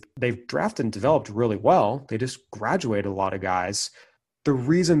down because they've drafted and developed really well. They just graduated a lot of guys. The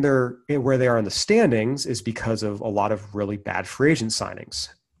reason they're where they are in the standings is because of a lot of really bad free agent signings.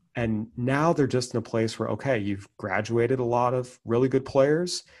 And now they're just in a place where, okay, you've graduated a lot of really good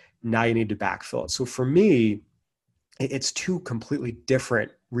players. Now you need to backfill it. So for me, it's 2 completely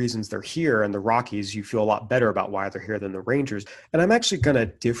different reasons they're here. And the Rockies, you feel a lot better about why they're here than the Rangers. And I'm actually going to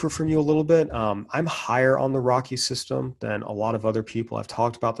differ from you a little bit. I'm higher on the Rockies system than a lot of other people. I've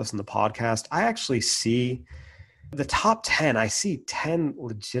talked about this in the podcast. I actually see the top 10, I see 10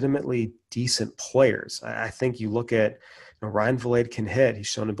 legitimately decent players. I think you look at Ryan Vilade can hit. He's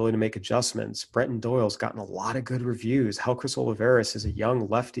shown ability to make adjustments. Brenton Doyle's gotten a lot of good reviews. Helcris Olivares is a young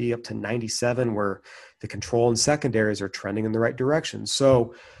lefty up to 97 where the control and secondaries are trending in the right direction.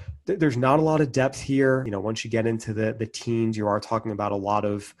 So there's not a lot of depth here. Once you get into the teens, you are talking about a lot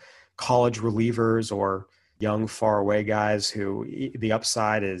of college relievers or young, far away guys who the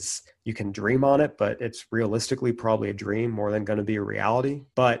upside is you can dream on it, but it's realistically probably a dream more than going to be a reality.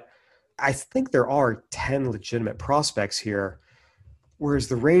 But I think there are 10 legitimate prospects here, whereas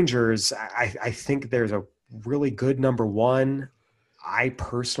the Rangers, I think there's a really good number 1. I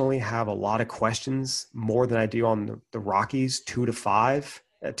personally have a lot of questions, more than I do on the Rockies, 2 to 5,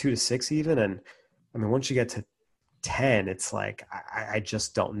 2 to 6 even. And I mean, once you get to 10, it's like, I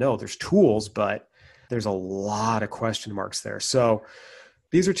just don't know. There's tools, but there's a lot of question marks there. So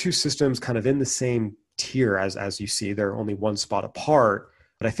these are 2 systems kind of in the same tier as you see. They're only 1 spot apart,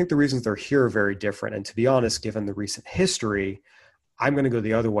 but I think the reasons they're here are very different. And to be honest, given the recent history, I'm going to go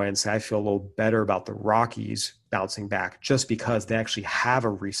the other way and say I feel a little better about the Rockies bouncing back just because they actually have a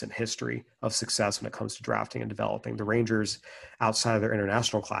recent history of success when it comes to drafting and developing. The Rangers, outside of their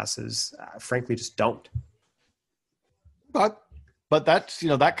international classes, frankly, just don't. But that's,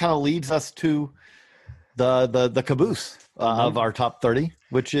 that kind of leads us to the caboose of our top 30,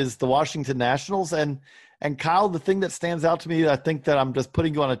 which is the Washington Nationals. And Kyle, the thing that stands out to me, I think that I'm just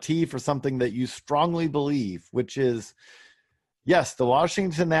putting you on a tee for something that you strongly believe, which is, yes, the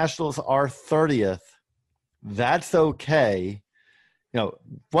Washington Nationals are 30th. That's okay.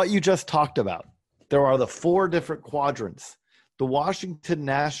 What you just talked about, there are the 4 different quadrants. The Washington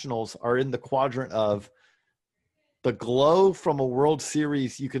Nationals are in the quadrant of the glow from a World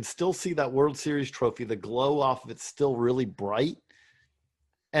Series. You can still see that World Series trophy. The glow off of it's still really bright.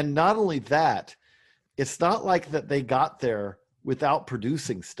 And not only that, it's not like that they got there without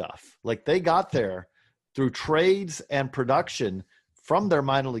producing stuff. Like they got there through trades and production from their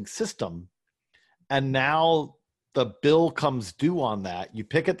minor league system. And now the bill comes due on that. You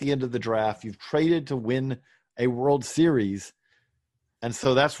pick at the end of the draft. You've traded to win a World Series. And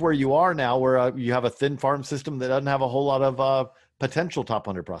so that's where you are now, where you have a thin farm system that doesn't have a whole lot of potential top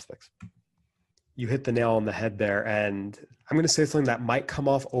 100 prospects. You hit the nail on the head there. And I'm going to say something that might come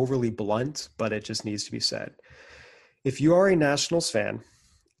off overly blunt, but it just needs to be said. If you are a Nationals fan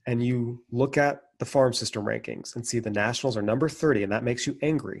and you look at the farm system rankings and see the Nationals are number 30, and that makes you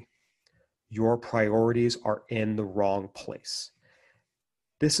angry, your priorities are in the wrong place.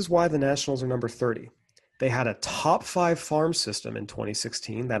 This is why the Nationals are number 30. They had a top 5 farm system in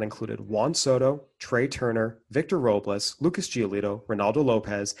 2016 that included Juan Soto, Trey Turner, Victor Robles, Lucas Giolito, Ronaldo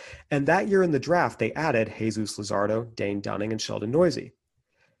Lopez, and that year in the draft, they added Jesus Luzardo, Dane Dunning, and Sheldon Neuse.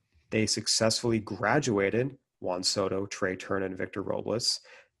 They successfully graduated Juan Soto, Trey Turner, and Victor Robles.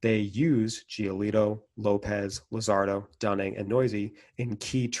 They used Giolito, Lopez, Luzardo, Dunning, and Neuse in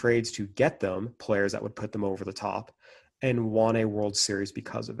key trades to get them players that would put them over the top, and won a World Series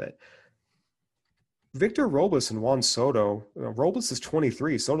because of it. Victor Robles and Juan Soto, Robles is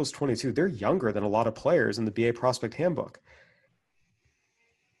 23, Soto's 22. They're younger than a lot of players in the BA Prospect Handbook.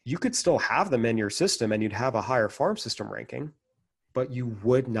 You could still have them in your system and you'd have a higher farm system ranking, but you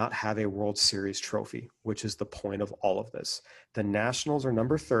would not have a World Series trophy, which is the point of all of this. The Nationals are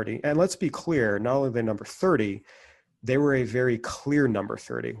number 30. And let's be clear, not only are they number 30, they were a very clear number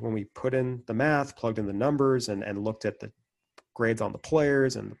 30. When we put in the math, plugged in the numbers, and looked at the grades on the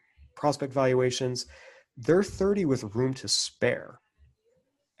players and the prospect valuations, they're 30 with room to spare.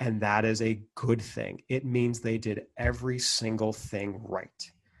 And that is a good thing. It means they did every single thing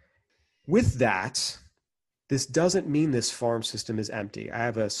right. With that, this doesn't mean this farm system is empty. I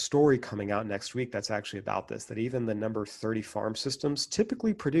have a story coming out next week that's actually about this, that even the number 30 farm systems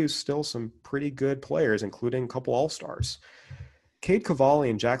typically produce still some pretty good players, including a couple all-stars. Cade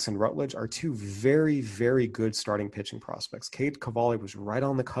Cavalli and Jackson Rutledge are two very, very good starting pitching prospects. Cade Cavalli was right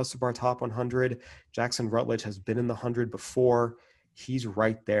on the cusp of our top 100. Jackson Rutledge has been in the 100 before. He's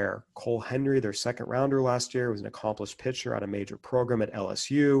right there. Cole Henry, their second rounder last year, was an accomplished pitcher at a major program at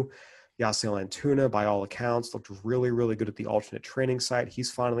LSU. Yasiel Antuna, by all accounts, looked really, really good at the alternate training site.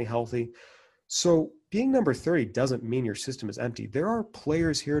 He's finally healthy. So being number 30 doesn't mean your system is empty. There are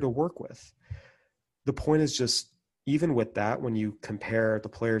players here to work with. The point is just, even with that, when you compare the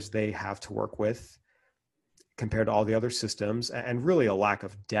players they have to work with compared to all the other systems, and really a lack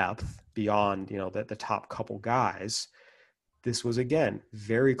of depth beyond, the top couple guys, this was, again,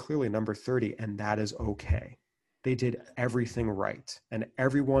 very clearly number 30, and that is okay. They did everything right, and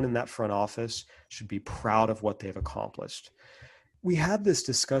everyone in that front office should be proud of what they've accomplished. We had this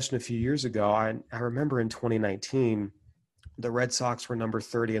discussion a few years ago. I remember in 2019, the Red Sox were number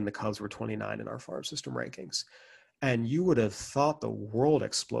 30 and the Cubs were 29 in our farm system rankings. And you would have thought the world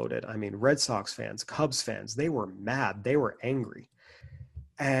exploded. I mean, Red Sox fans, Cubs fans, they were mad. They were angry.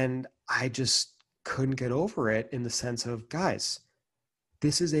 And I just couldn't get over it in the sense of, guys,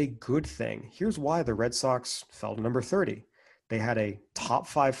 this is a good thing. Here's why the Red Sox fell to number 30. They had a top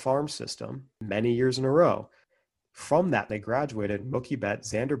 5 farm system many years in a row. From that, they graduated Mookie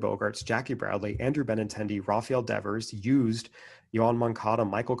Betts, Xander Bogaerts, Jackie Bradley, Andrew Benintendi, Rafael Devers, used Yohan Moncada,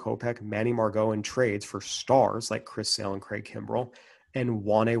 Michael Kopech, Manny Margot in trades for stars like Chris Sale and Craig Kimbrell, and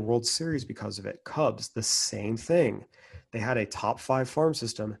won a World Series because of it. Cubs, the same thing. They had a top 5 farm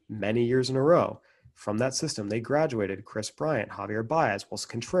system many years in a row. From that system, they graduated Chris Bryant, Javier Baez, Wilson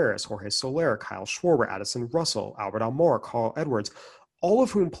Contreras, Jorge Soler, Kyle Schwarber, Addison Russell, Albert Almora, Carl Edwards, all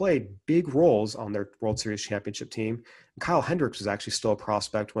of whom played big roles on their World Series championship team. Kyle Hendricks was actually still a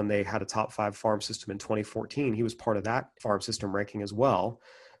prospect when they had a top 5 farm system in 2014. He was part of that farm system ranking as well.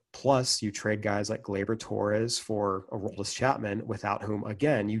 Plus, you trade guys like Gleyber Torres for Aroldis Chapman, without whom,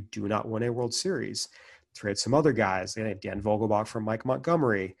 again, you do not win a World Series. Trade some other guys, Dan Vogelbach for Mike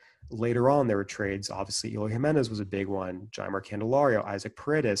Montgomery. Later on, there were trades. Obviously, Eloy Jimenez was a big one, Jaimar Candelario, Isaac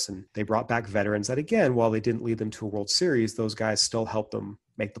Paredes, and they brought back veterans that, again, while they didn't lead them to a World Series, those guys still helped them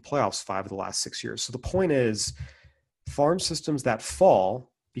make the playoffs 5 of the last 6 years. So the point is, farm systems that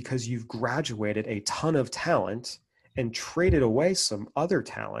fall because you've graduated a ton of talent and traded away some other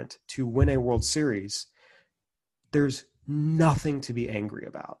talent to win a World Series, there's nothing to be angry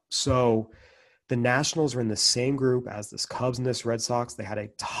about. So the Nationals are in the same group as this Cubs and this Red Sox. They had a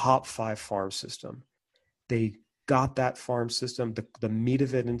top 5 farm system. They got that farm system, the meat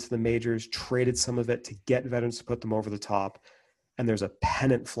of it, into the majors, traded some of it to get veterans to put them over the top, and there's a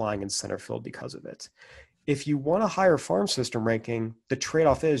pennant flying in center field because of it. If you want a higher farm system ranking, the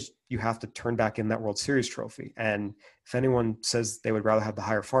trade-off is you have to turn back in that World Series trophy. And if anyone says they would rather have the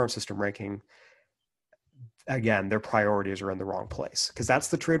higher farm system ranking, again, their priorities are in the wrong place, because that's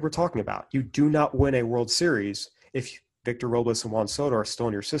the trade we're talking about. You do not win a World Series if Victor Robles and Juan Soto are still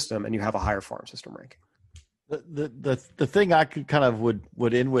in your system and you have a higher farm system ranking. The thing I could kind of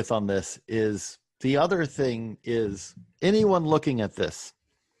would end with on this is, the other thing is, anyone looking at this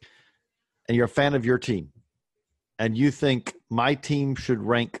and you're a fan of your team and you think my team should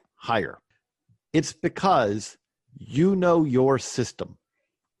rank higher, it's because you know your system.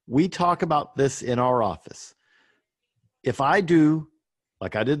 We talk about this in our office. If I do,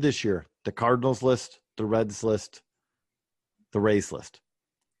 like I did this year, the Cardinals list, the Reds list, the Rays list,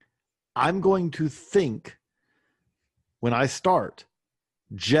 I'm going to think when I start,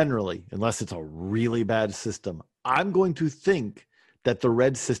 generally, unless it's a really bad system, I'm going to think that the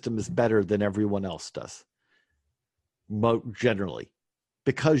red system is better than everyone else does, generally,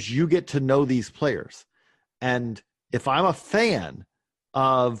 because you get to know these players. And if I'm a fan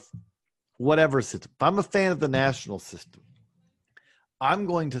of whatever system, if I'm a fan of the national system, I'm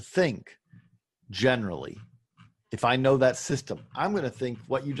going to think generally, if I know that system, I'm going to think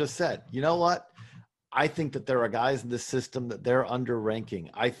what you just said. You know what? I think that there are guys in this system that they're under ranking.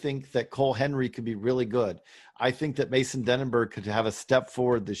 I think that Cole Henry could be really good. I think that Mason Denenberg could have a step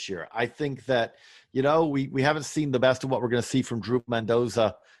forward this year. I think that, we haven't seen the best of what we're going to see from Drew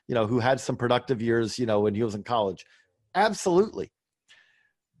Mendoza, who had some productive years, when he was in college. Absolutely.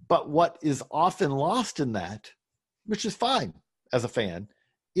 But what is often lost in that, which is fine as a fan,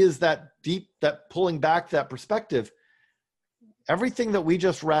 is that pulling back that perspective. Everything that we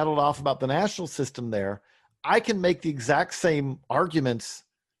just rattled off about the national system there, I can make the exact same arguments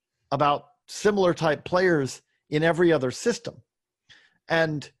about similar type players in every other system.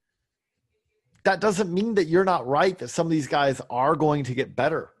 And that doesn't mean that you're not right, that some of these guys are going to get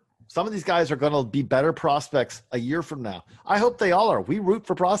better. Some of these guys are going to be better prospects a year from now. I hope they all are. We root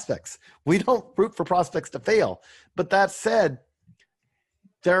for prospects. We don't root for prospects to fail. But that said,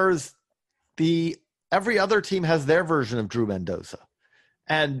 every other team has their version of Drew Mendoza,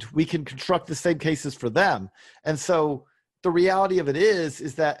 and we can construct the same cases for them. And so the reality of it is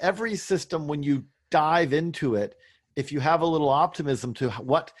that every system, when you dive into it, if you have a little optimism to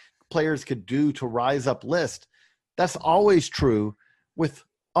what players could do to rise up list, that's always true with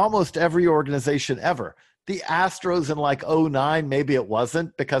almost every organization ever. The Astros in like 2009, maybe it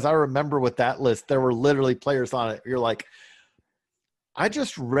wasn't, because I remember with that list, there were literally players on it. You're like, I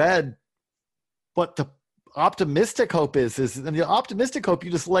just read what the optimistic hope is, and the optimistic hope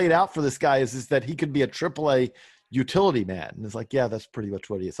you just laid out for this guy is that he could be a AAA utility man. And it's like, yeah, that's pretty much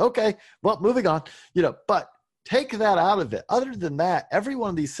what he is. Okay, well, moving on, but take that out of it. Other than that, every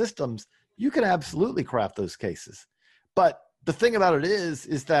one of these systems, you can absolutely craft those cases. But the thing about it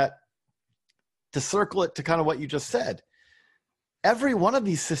is that, to circle it to kind of what you just said, every one of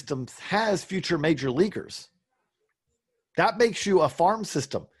these systems has future major leaguers. That makes you a farm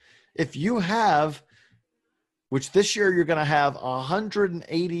system. If you have, which this year you're going to have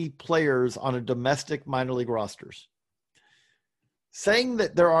 180 players on a domestic minor league rosters, saying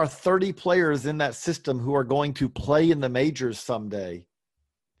that there are 30 players in that system who are going to play in the majors someday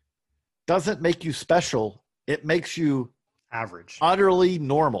doesn't make you special. It makes you average, utterly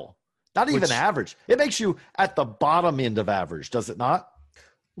normal. Not even average. It makes you at the bottom end of average, does it not?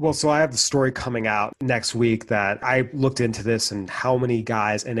 Well, so I have the story coming out next week that I looked into this and how many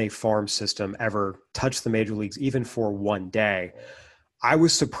guys in a farm system ever touch the major leagues, even for one day. I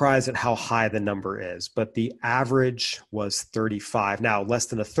was surprised at how high the number is, but the average was 35. Now, less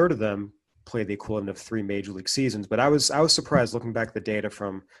than a third of them play the equivalent of 3 major league seasons, but I was surprised looking back at the data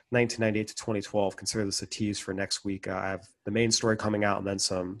from 1998 to 2012. Consider this a tease for next week. I have the main story coming out and then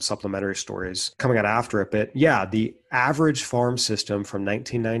some supplementary stories coming out after it. But yeah, the average farm system from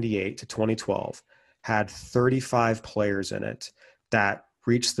 1998 to 2012 had 35 players in it that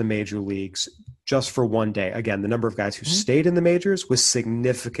reached the major leagues just for one day. Again, the number of guys who stayed in the majors was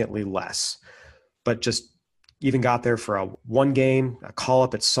significantly less, but just even got there for one game, a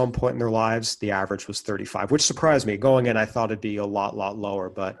call-up at some point in their lives. The average was 35, which surprised me. Going in, I thought it'd be a lot lower,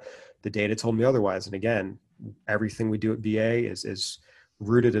 but the data told me otherwise. And again, everything we do at BA is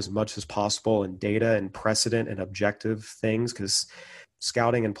rooted as much as possible in data and precedent and objective things, because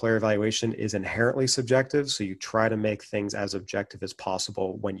scouting and player evaluation is inherently subjective. So you try to make things as objective as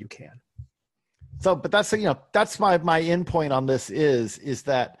possible when you can. So, but that's, that's my end point on this is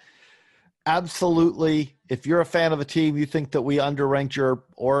that absolutely, if you're a fan of a team, you think that we underranked your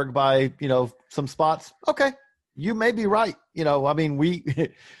org by, some spots. Okay. You may be right.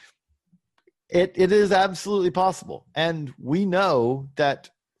 It is absolutely possible. And we know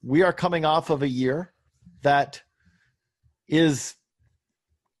that we are coming off of a year that is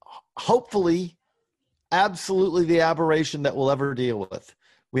hopefully absolutely the aberration that we'll ever deal with.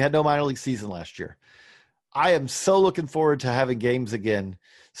 We had no minor league season last year. I am so looking forward to having games again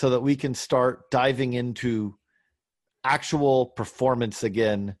so that we can start diving into actual performance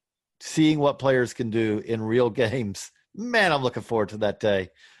again, seeing what players can do in real games. Man, I'm looking forward to that day.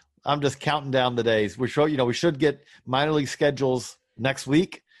 I'm just counting down the days. We should get minor league schedules next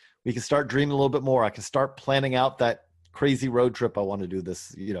week. We can start dreaming a little bit more. I can start planning out that crazy road trip I want to do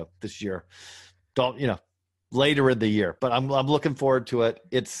this year. Later in the year, but I'm looking forward to it.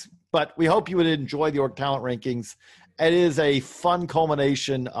 But we hope you would enjoy the org talent rankings it is a fun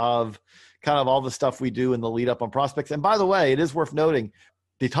culmination of kind of all the stuff we do in the lead up on prospects. And by the way, it is worth noting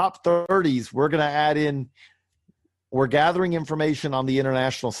the top 30s, we're going to add in, we're gathering information on the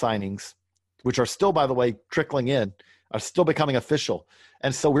international signings, which are still, by the way, trickling in, are still becoming official.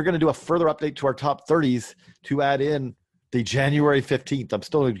 And so we're going to do a further update to our top 30s to add in the January 15th. I'm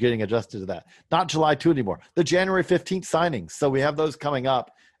still getting adjusted to that. Not July 2 anymore. The January 15th signings. So we have those coming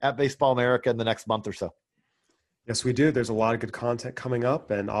up at Baseball America in the next month or so. Yes, we do. There's a lot of good content coming up,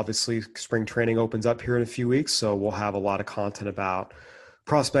 and obviously spring training opens up here in a few weeks. So we'll have a lot of content about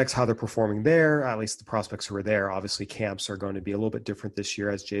prospects, how they're performing there, at least the prospects who are there. Obviously, camps are going to be a little bit different this year.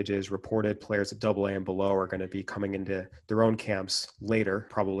 As JJ has reported, players at AA and below are going to be coming into their own camps later,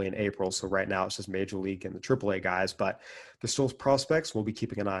 probably in April. So right now it's just Major League and the AAA guys, but there's still prospects. We'll be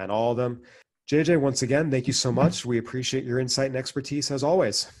keeping an eye on all of them. JJ, once again, thank you so much. We appreciate your insight and expertise as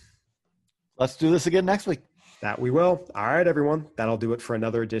always. Let's do this again next week. That we will. All right, everyone. That'll do it for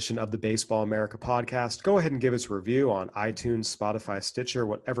another edition of the Baseball America podcast. Go ahead and give us a review on iTunes, Spotify, Stitcher,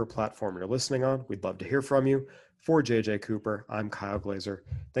 whatever platform you're listening on. We'd love to hear from you. For JJ Cooper, I'm Kyle Glaser.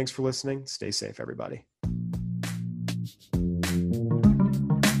 Thanks for listening. Stay safe, everybody.